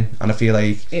know what I mean? And I feel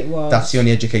like that's the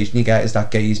only education you get, is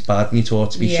that gay is bad, and you're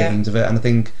taught to be ashamed of it. And I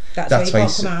think that's why you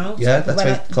come out. Yeah, that's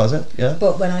why closet. Yeah.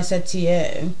 But when I said to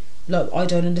you, look, I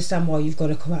don't understand why you've got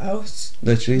to come out.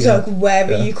 Literally. Like, where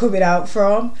are you coming out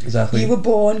from? Exactly. You were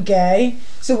born gay,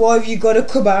 so why have you got to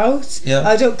come out? Yeah.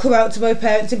 I don't come out to my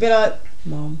parents and be like,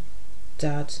 Mom,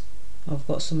 Dad, I've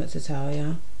got something to tell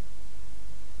you.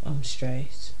 I'm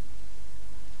straight.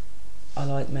 I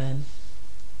like men.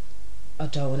 I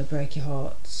don't want to break your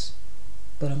hearts,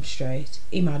 but I'm straight.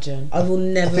 Imagine. I will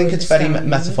never. I think it's very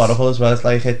metaphorical as well. It's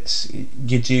like,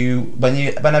 you do when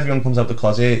everyone comes out the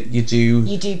closet, you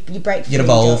break free, you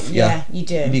evolve. Yeah, you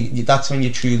do. That's when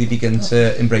you truly begin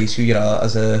to embrace who you are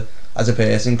as a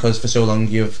person, because for so long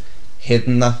you've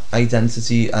hidden that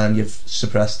identity and you've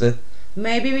suppressed it.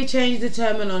 Maybe we change the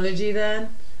terminology then.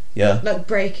 Yeah. Like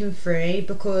breaking free,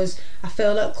 because I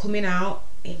feel like coming out,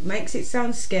 it makes it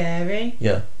sound scary.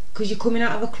 Yeah. Because you're coming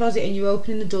out of a closet and you're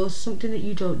opening the doors to something that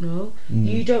you don't know.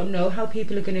 You don't know how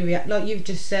people are going to react. Like you've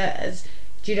just said,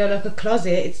 do you know, like a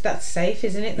closet, that's safe,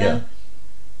 isn't it then? Yeah.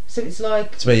 So it's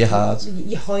like... It's where you hide.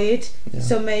 You hide. Yeah.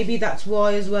 So maybe that's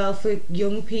why as well, for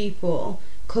young people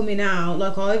coming out,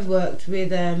 like I've worked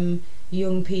with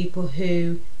young people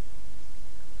who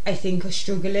I think are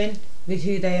struggling with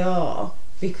who they are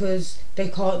because they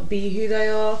can't be who they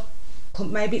are.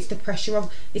 Maybe it's the pressure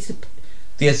of...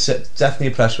 There's definitely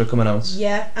a pressure coming out.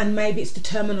 Yeah, and maybe it's the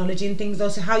terminology and things.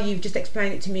 Also, how you've just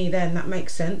explained it to me, then that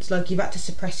makes sense. Like you've had to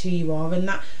suppress who you are and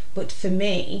that. But for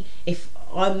me, if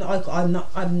I'm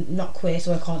not queer,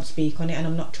 so I can't speak on it, and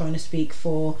I'm not trying to speak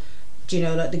for, do you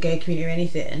know, like the gay community or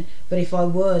anything. But if I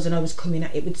was and I was coming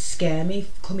out, it would scare me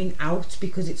coming out,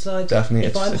 because it's like definitely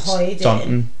if I'm hiding,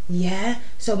 daunting. Yeah.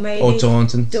 So maybe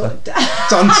daunting. Daunting.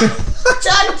 Daunting. It's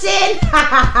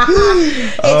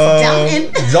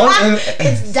daunting.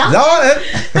 It's daunting.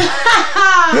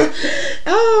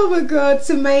 Oh my god.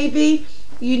 So maybe,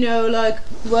 you know, like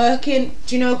working,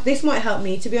 do you know, this might help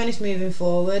me, to be honest, moving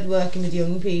forward, working with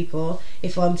young people.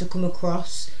 If I'm to come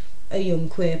across a young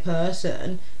queer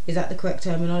person, is that the correct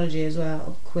terminology as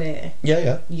well? Queer.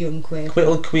 Yeah. Young queer.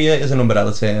 Queer is an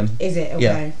umbrella term. Is it? Okay.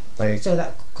 Yeah. Like, so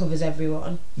that covers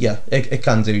everyone. Yeah, it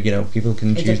can do. You know, people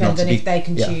can choose not to be. It depends on if they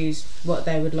can choose what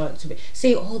they would like to be.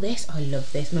 See, all this, I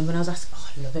love this. Remember when I was asking,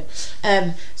 I love it.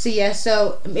 So yeah,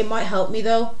 so it might help me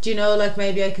though. Do you know, like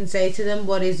maybe I can say to them,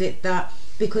 what is it that,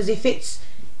 because if it's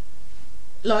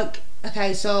like,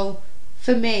 okay, so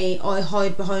for me, I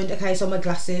hide behind, okay, so my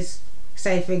glasses,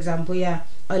 say for example, yeah,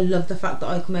 I love the fact that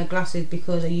I can wear glasses,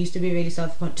 because I used to be really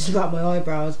self-conscious about my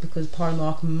eyebrows because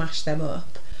Primark mashed them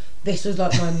up. This was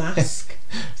like my mask.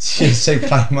 She'd say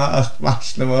Primark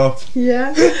mashed them up.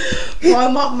 Yeah.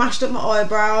 Primark mashed up my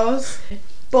eyebrows.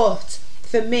 But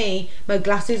for me, my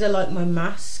glasses are like my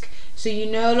mask. So you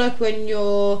know, like when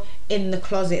you're in the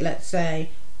closet, let's say,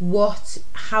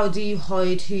 how do you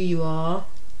hide who you are?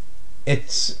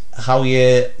 It's how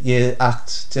you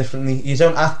act differently. You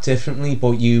don't act differently,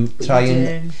 but you try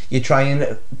and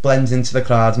blend into the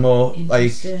crowd more.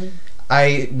 Like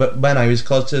when I was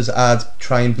closeted, I'd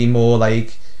try and be more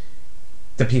like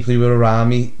the people who were around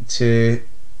me to,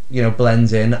 you know,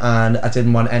 blend in, and I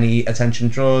didn't want any attention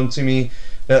drawn to me.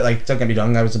 But like, don't get me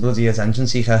wrong, I was a bloody attention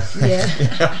seeker. Yeah.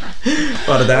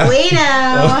 What a that? We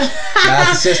know.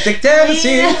 Narcissistic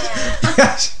tendencies.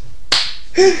 Look,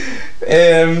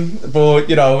 But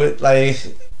you know, like,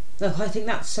 look, I think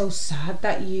that's so sad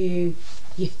that you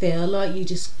you feel like you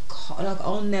just can't, like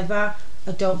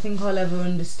I don't think I'll ever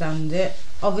understand it.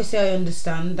 Obviously I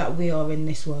understand that we are in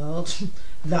this world.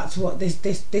 That's what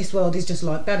this world is just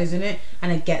like that, isn't it?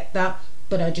 And I get that,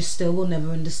 but I just still will never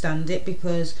understand it,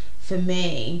 because for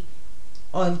me,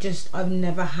 I've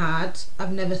never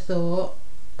thought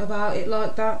about it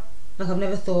like that. Like, I've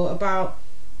never thought about,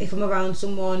 if I'm around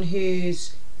someone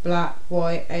who's black,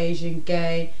 white, Asian,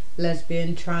 gay,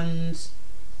 lesbian, trans,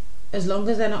 as long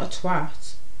as they're not a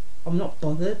twat, I'm not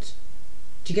bothered.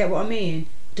 Do you get what I mean?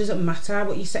 It doesn't matter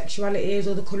what your sexuality is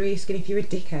or the colour of your skin. If you're a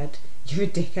dickhead, you're a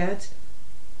dickhead.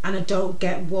 And I don't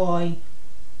get why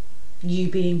you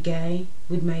being gay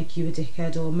would make you a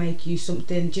dickhead or make you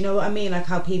something. Do you know what I mean? Like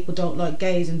how people don't like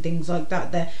gays and things like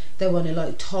that. They want to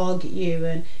like target you,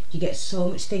 and you get so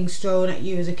much things thrown at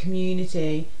you as a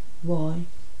community. Why?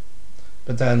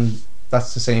 But then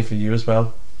that's the same for you as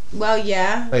well. Well,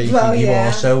 yeah. Like, well, you yeah.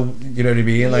 also, you know what I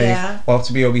mean? Like, Yeah. what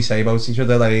do we always say about each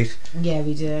other? Like, Yeah,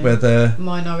 we do. we're the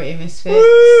minority misfits.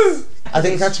 Woo! I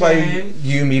think It's that's why true.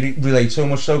 you and me relate so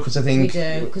much, though, because I We think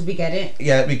do, because we get it.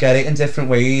 yeah, we get it in different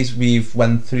ways. We've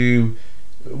went through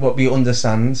what we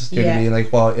understand. Do you know what I Yeah. mean?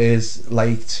 Like what is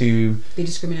like to Be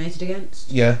discriminated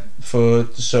against. for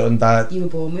certain that You were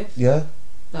born with. yeah.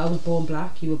 That I was born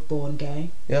black, you were born gay.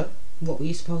 Yeah. What were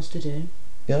you supposed to do?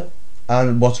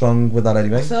 And what's wrong with that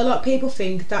anyway? I feel like people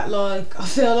think that, like, I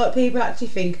feel like people actually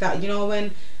think that, you know,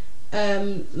 when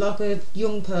like a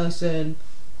young person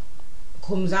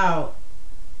comes out,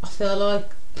 I feel like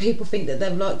people think that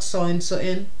they've like signed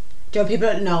something. Do you know, people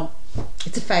don't know.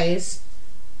 It's a phase.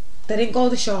 They didn't go to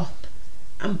the shop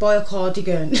and buy a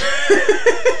cardigan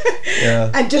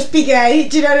Yeah. and just be gay.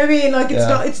 Do you know what I mean? Like,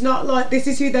 it's Yeah. not like this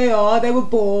is who they are. They were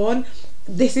born.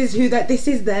 This is this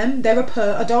is them. They're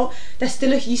they're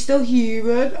still you're still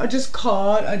human. I just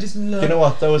can't. I just love. You know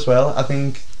what though as well? I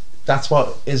think that's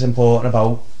what is important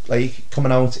about like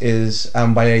coming out is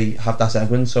why I have that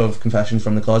segment of confessions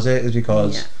from the closet is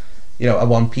because Yeah. you know I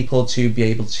want people to be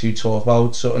able to talk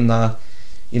about something that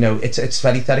you know it's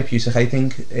very therapeutic I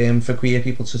think for queer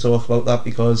people to talk about that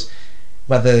because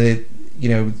whether you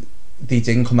know they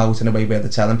didn't come out in a way where they're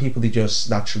telling people, they just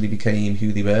naturally became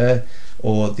who they were,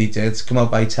 or they did come out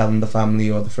by telling the family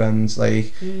or the friends.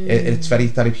 Like it's very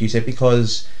therapeutic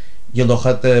because you look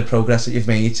at the progress that you've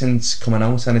made since coming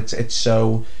out, and it's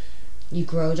so You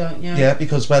grow, don't you? yeah,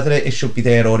 because whether it should be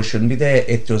there or it shouldn't be there,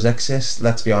 it does exist,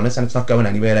 let's be honest, and it's not going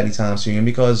anywhere anytime soon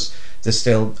because there's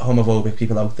still homophobic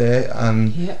people out there,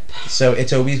 and Yep. so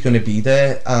it's always going to be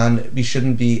there, and we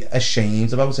shouldn't be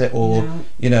ashamed about it, or No.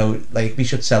 you know, like we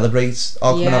should celebrate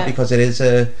our coming Yeah. out because it's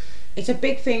a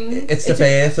big thing. the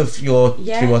birth of your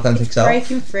true authentic it's self.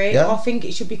 breaking free. Yeah. I think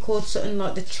it should be called something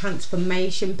like the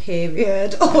transformation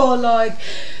period, or like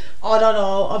I don't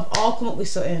know. I'll come up with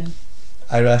something.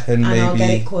 I reckon And I'll get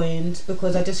maybe it coined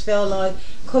because I just feel like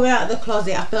coming out of the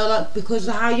closet, I feel like because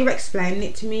of how you're explaining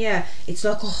it to me, yeah, it's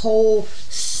like your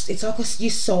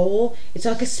soul, it's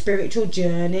like a spiritual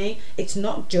journey. It's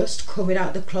not just coming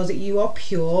out the closet, you are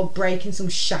pure, breaking some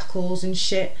shackles and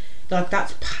shit. Like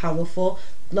that's powerful,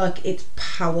 like it's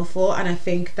powerful, and I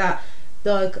think that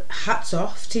like hats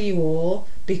off to you all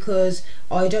because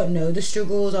I don't know the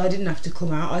struggles. I didn't have to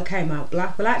come out. I came out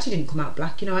black. Well, I actually didn't come out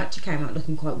black, you know. I actually came out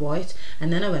looking quite white,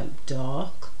 and then I went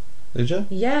dark. did you?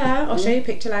 Yeah, I'll show you a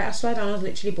picture later. I swear down, I was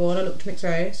literally born, I looked mixed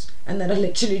race, and then I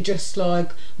literally just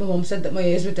like, my mum said that my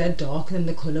ears were dead dark, and then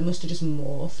the colour must have just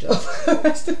morphed over the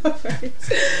rest of my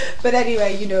face. But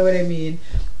anyway, you know what I mean.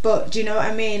 But do you know what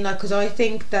I mean? Like, because I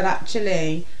think that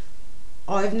actually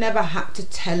I've never had to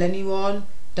tell anyone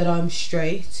that I'm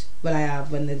straight. Well, I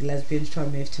have, when the lesbians try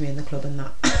and move to me in the club and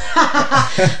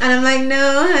that. And I'm like,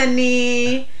 no,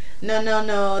 honey.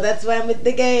 No, that's why I'm with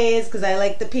the gays, because I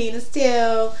like the penis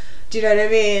too. Do you know what I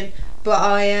mean? But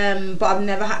I've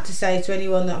never had to say to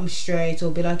anyone that I'm straight or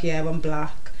be like, yeah, I'm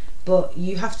black. But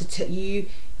you have to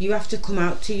you have to come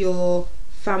out to your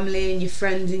family and your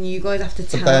friends, and you guys have to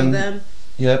tell them.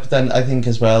 Yeah, but then I think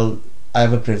as well, I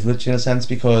have a privilege in a sense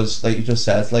because, like you just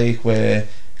said, like where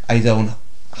I don't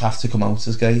have to come out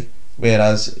as gay,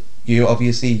 whereas you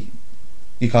obviously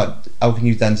you can't. How can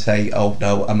you then say, oh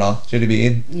no, I'm not? Do you know what I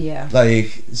mean? Yeah.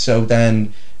 Like so,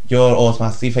 then you're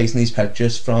automatically facing these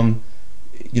prejudice from,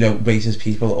 you know, racist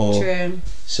people or True.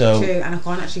 so. True, and I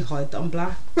can't actually hide that I'm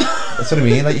black. That's what I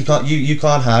mean. Like you can't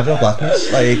hide your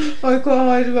blackness. Like I can't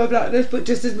hide my blackness, but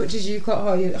just as much as you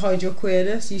can't hide your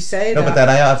queerness, you say no, that. but then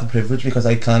I have the privilege because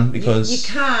I can because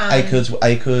you can. I could.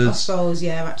 I suppose,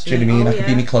 yeah, actually. Do you know what I mean? Oh, I could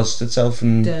be my closeted self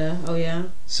and Duh. Oh yeah.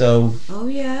 so Oh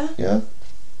yeah. yeah.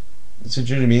 So do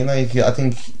you know what I mean? Like I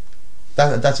think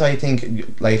that's why I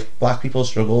think like black people's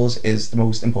struggles is the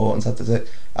most important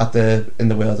in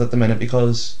the world at the minute,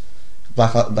 because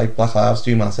black lives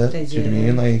do matter. Do you know what I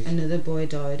mean? Like, another boy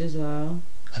died as well.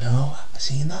 I know, I've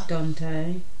seen that.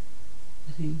 Dante,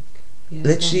 I think. Yeah,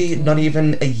 literally Dante. not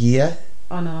even a year.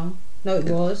 I know. No, it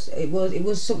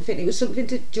was something. It was something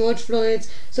to George Floyd's.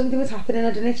 Something was happening.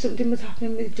 I don't know if something was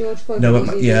happening with George Floyd. No,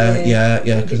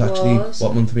 yeah. Because actually,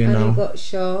 what month are we in now? And he got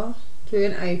shot. We're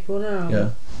in April now. Yeah.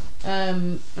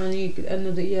 And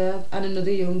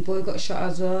another young boy got shot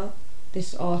as well.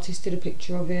 This artist did a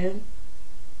picture of him.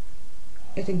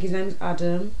 I think his name's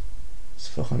Adam.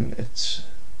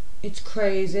 It's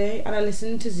crazy. And I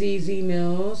listened to ZZ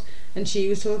Mills, and she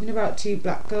was talking about 2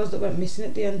 black girls that went missing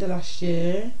at the end of last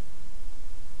year.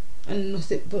 And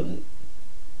nothing.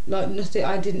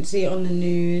 I didn't see it on the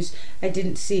news. I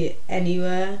didn't see it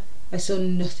anywhere. I saw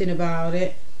nothing about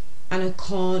it. And I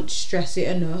can't stress it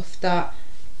enough that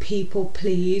people,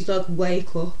 please, like,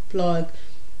 wake up. Like,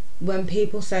 when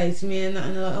people say to me and they're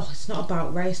like, oh, it's not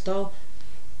about race, though.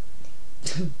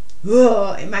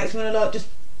 It makes me want to, like, just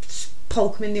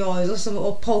poke them in the eyes or something,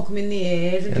 or poke them in the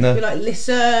ears, and just be like,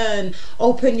 listen,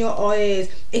 open your eyes.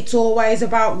 It's always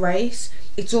about race.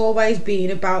 It's always been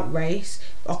about race.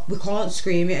 We can't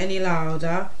scream it any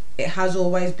louder. It has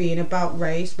always been about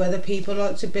race, whether people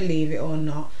like to believe it or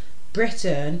not.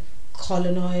 Britain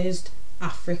colonised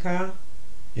Africa.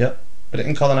 Yep, but it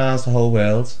didn't colonise the whole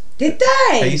world. Did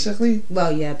they? Basically.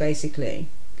 Well, yeah, basically.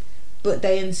 But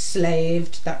they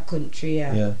enslaved that country,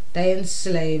 yeah. They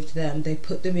enslaved them. They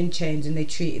put them in chains and they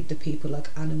treated the people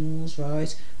like animals,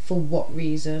 right? For what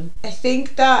reason? I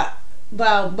think that,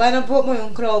 well, when I brought my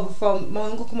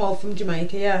uncle come over from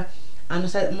Jamaica, yeah, and I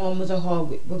said that Mum was like,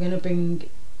 oh, we're going to bring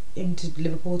him to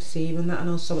Liverpool to see him and that, and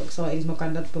I was so excited. He's my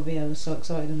granddad's brother, I was so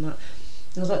excited and that.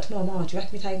 And I was like to Mum, oh, do you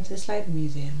reckon we take him to the Slavery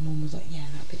Museum? And Mum was like, yeah,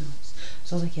 that'd be nice.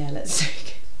 So I was like, yeah, let's take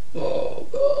him. Oh,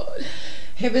 God.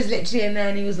 He was literally in there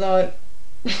and he was like,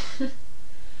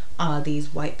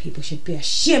 these white people should be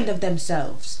ashamed of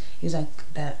themselves. He was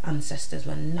like, their ancestors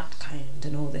were not kind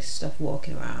and all this stuff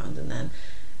walking around. And then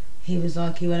he was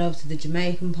like, he went over to the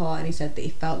Jamaican part and he said that he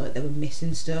felt like they were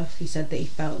missing stuff. He said that he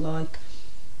felt like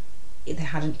they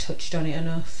hadn't touched on it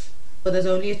enough. But there's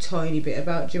only a tiny bit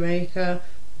about Jamaica,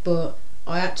 but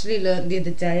I actually learnt the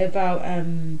other day about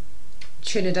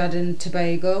Trinidad and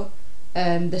Tobago.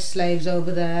 The slaves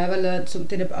over there, I learnt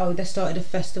something about, they started a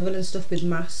festival and stuff with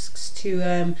masks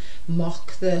to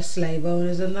mock the slave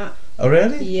owners and that. Oh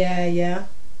really? Yeah.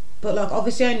 But like,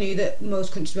 obviously I knew that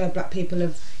most countries where black people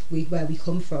where we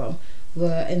come from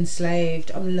were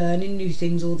enslaved. I'm learning new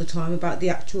things all the time about the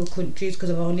actual countries, because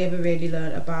I've only ever really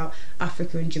learnt about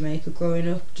Africa and Jamaica growing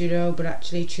up, do you know, but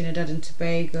actually Trinidad and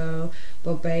Tobago,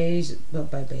 Barbados.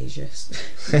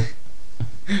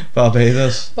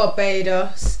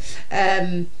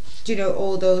 Do you know,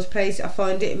 all those places. I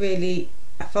find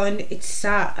it's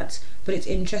sad, but it's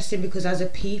interesting because as a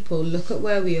people, look at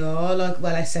where we are. Like,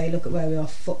 well, I say look at where we are,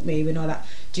 fuck me, we're not that,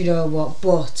 do you know what,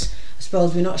 but I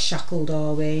suppose we're not shackled,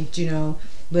 are we? Do you know,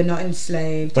 we're not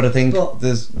enslaved. But I think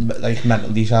there's like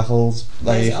mentally shackled.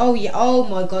 Like, oh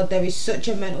my God, there is such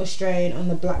a mental strain on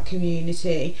the black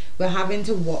community. We're having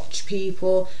to watch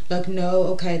people like, no,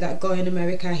 okay, that guy in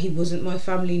America, he wasn't my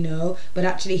family, no, but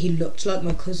actually he looked like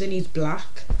my cousin, he's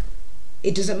black.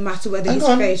 It doesn't matter whether his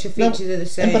facial features are the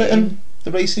same. But in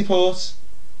the race report,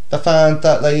 they found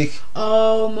that, like,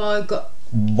 oh my God,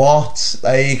 what,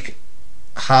 like,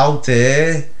 how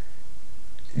dare,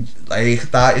 like,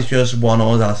 that is just one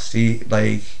audacity.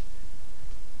 Like,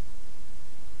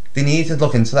 they need to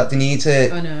look into that. They need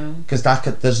to, I know, because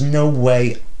there's no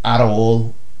way at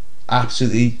all,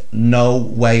 absolutely no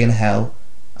way in hell,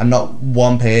 and not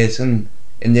one person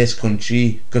in this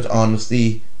country could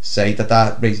honestly say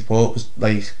that race report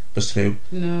was true.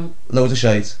 No. Load of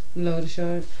shite.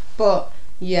 But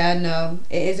yeah, no,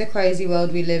 it is a crazy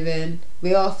world we live in.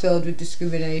 We are filled with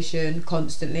discrimination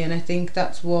constantly, and I think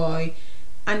that's why.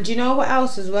 And do you know what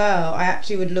else as well? I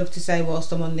actually would love to say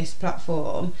whilst I'm on this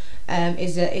platform,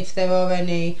 is that if there are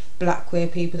any black queer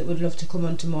people that would love to come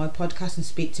onto my podcast and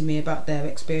speak to me about their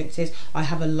experiences, I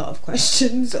have a lot of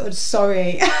questions.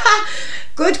 Sorry.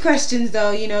 Good questions though,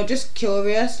 you know, just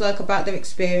curious, like, about their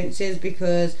experiences,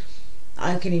 because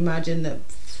I can imagine that,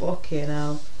 fucking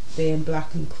hell, being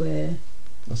black and queer.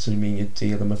 That's what you mean, you're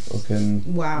dealing with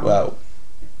fucking... Wow.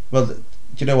 Well, do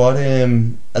you know what,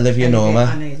 Olivia Norma?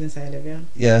 I know you can say Olivia.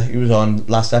 Yeah, he was on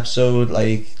last episode,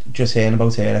 like, just hearing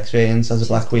about her experience as a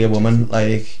black queer woman,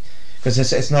 like, because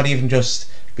it's not even just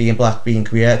being black, being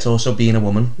queer, it's also being a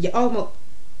woman. Yeah, oh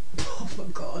my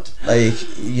God. Like,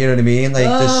 you know what I mean? Like,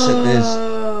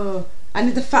 there's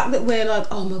And the fact that we're like,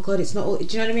 oh my God, it's not all, do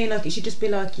you know what I mean? Like, it should just be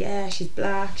like, yeah, she's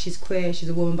black, she's queer, she's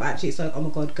a woman, but actually it's like, oh my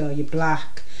God, girl, you're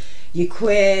black, you're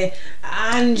queer,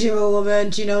 and you're a woman,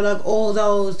 do you know, like all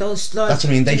those like, that's what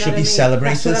I mean, they should be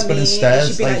celebrated, but instead it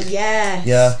should be like, yes,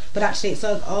 yeah, but actually it's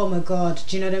like, oh my God,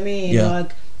 do you know what I mean? Yeah.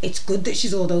 Like, it's good that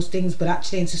she's all those things, but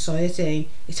actually in society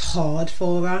it's hard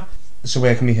for her. So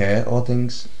where can we hear all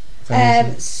things?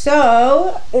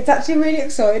 So it's actually really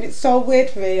exciting. It's so weird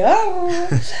for me.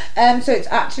 So it's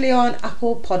actually on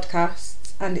Apple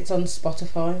Podcasts and it's on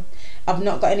Spotify. I've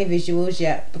not got any visuals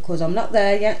yet because I'm not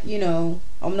there yet, you know.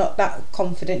 I'm not that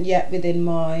confident yet within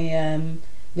my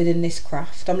within this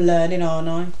craft. I'm learning, aren't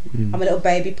I? I'm a little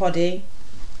baby poddy,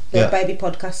 baby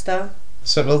podcaster.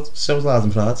 So is Loud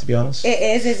and Proud, to be honest. It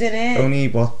is, isn't it? Only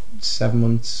what, 7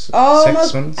 months? Oh,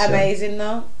 6 months? Amazing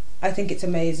though. I think it's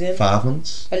amazing. 5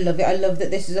 months. I love it. I love that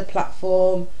this is a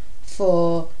platform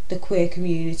for the queer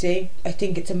community. I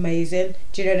think it's amazing.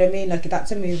 Do you know what I mean? Like,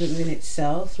 that's a movement within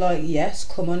itself. Like, yes,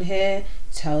 come on here,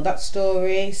 tell that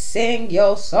story, sing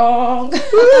your song.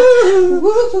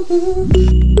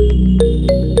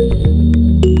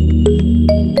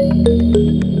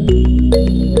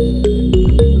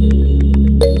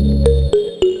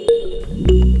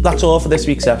 That's all for this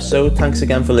week's episode. Thanks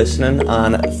again for listening,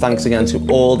 and thanks again to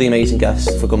all the amazing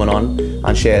guests for coming on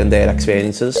and sharing their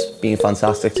experiences. Been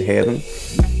fantastic to hear them.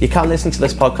 You can listen to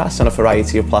this podcast on a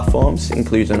variety of platforms,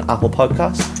 including Apple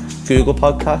Podcasts, Google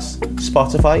Podcasts,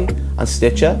 Spotify and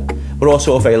Stitcher. We're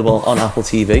also available on Apple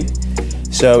TV.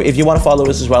 So if you want to follow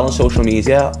us as well on social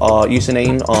media, our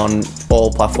username on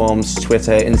all platforms,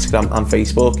 Twitter, Instagram and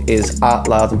Facebook, is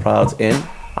 @loudandproudin.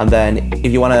 And then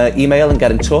if you want to email and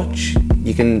get in touch,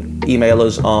 you can email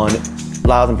us on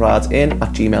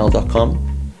loudandproudin@gmail.com.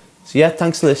 So yeah,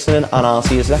 thanks for listening, and I'll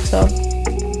see you next time.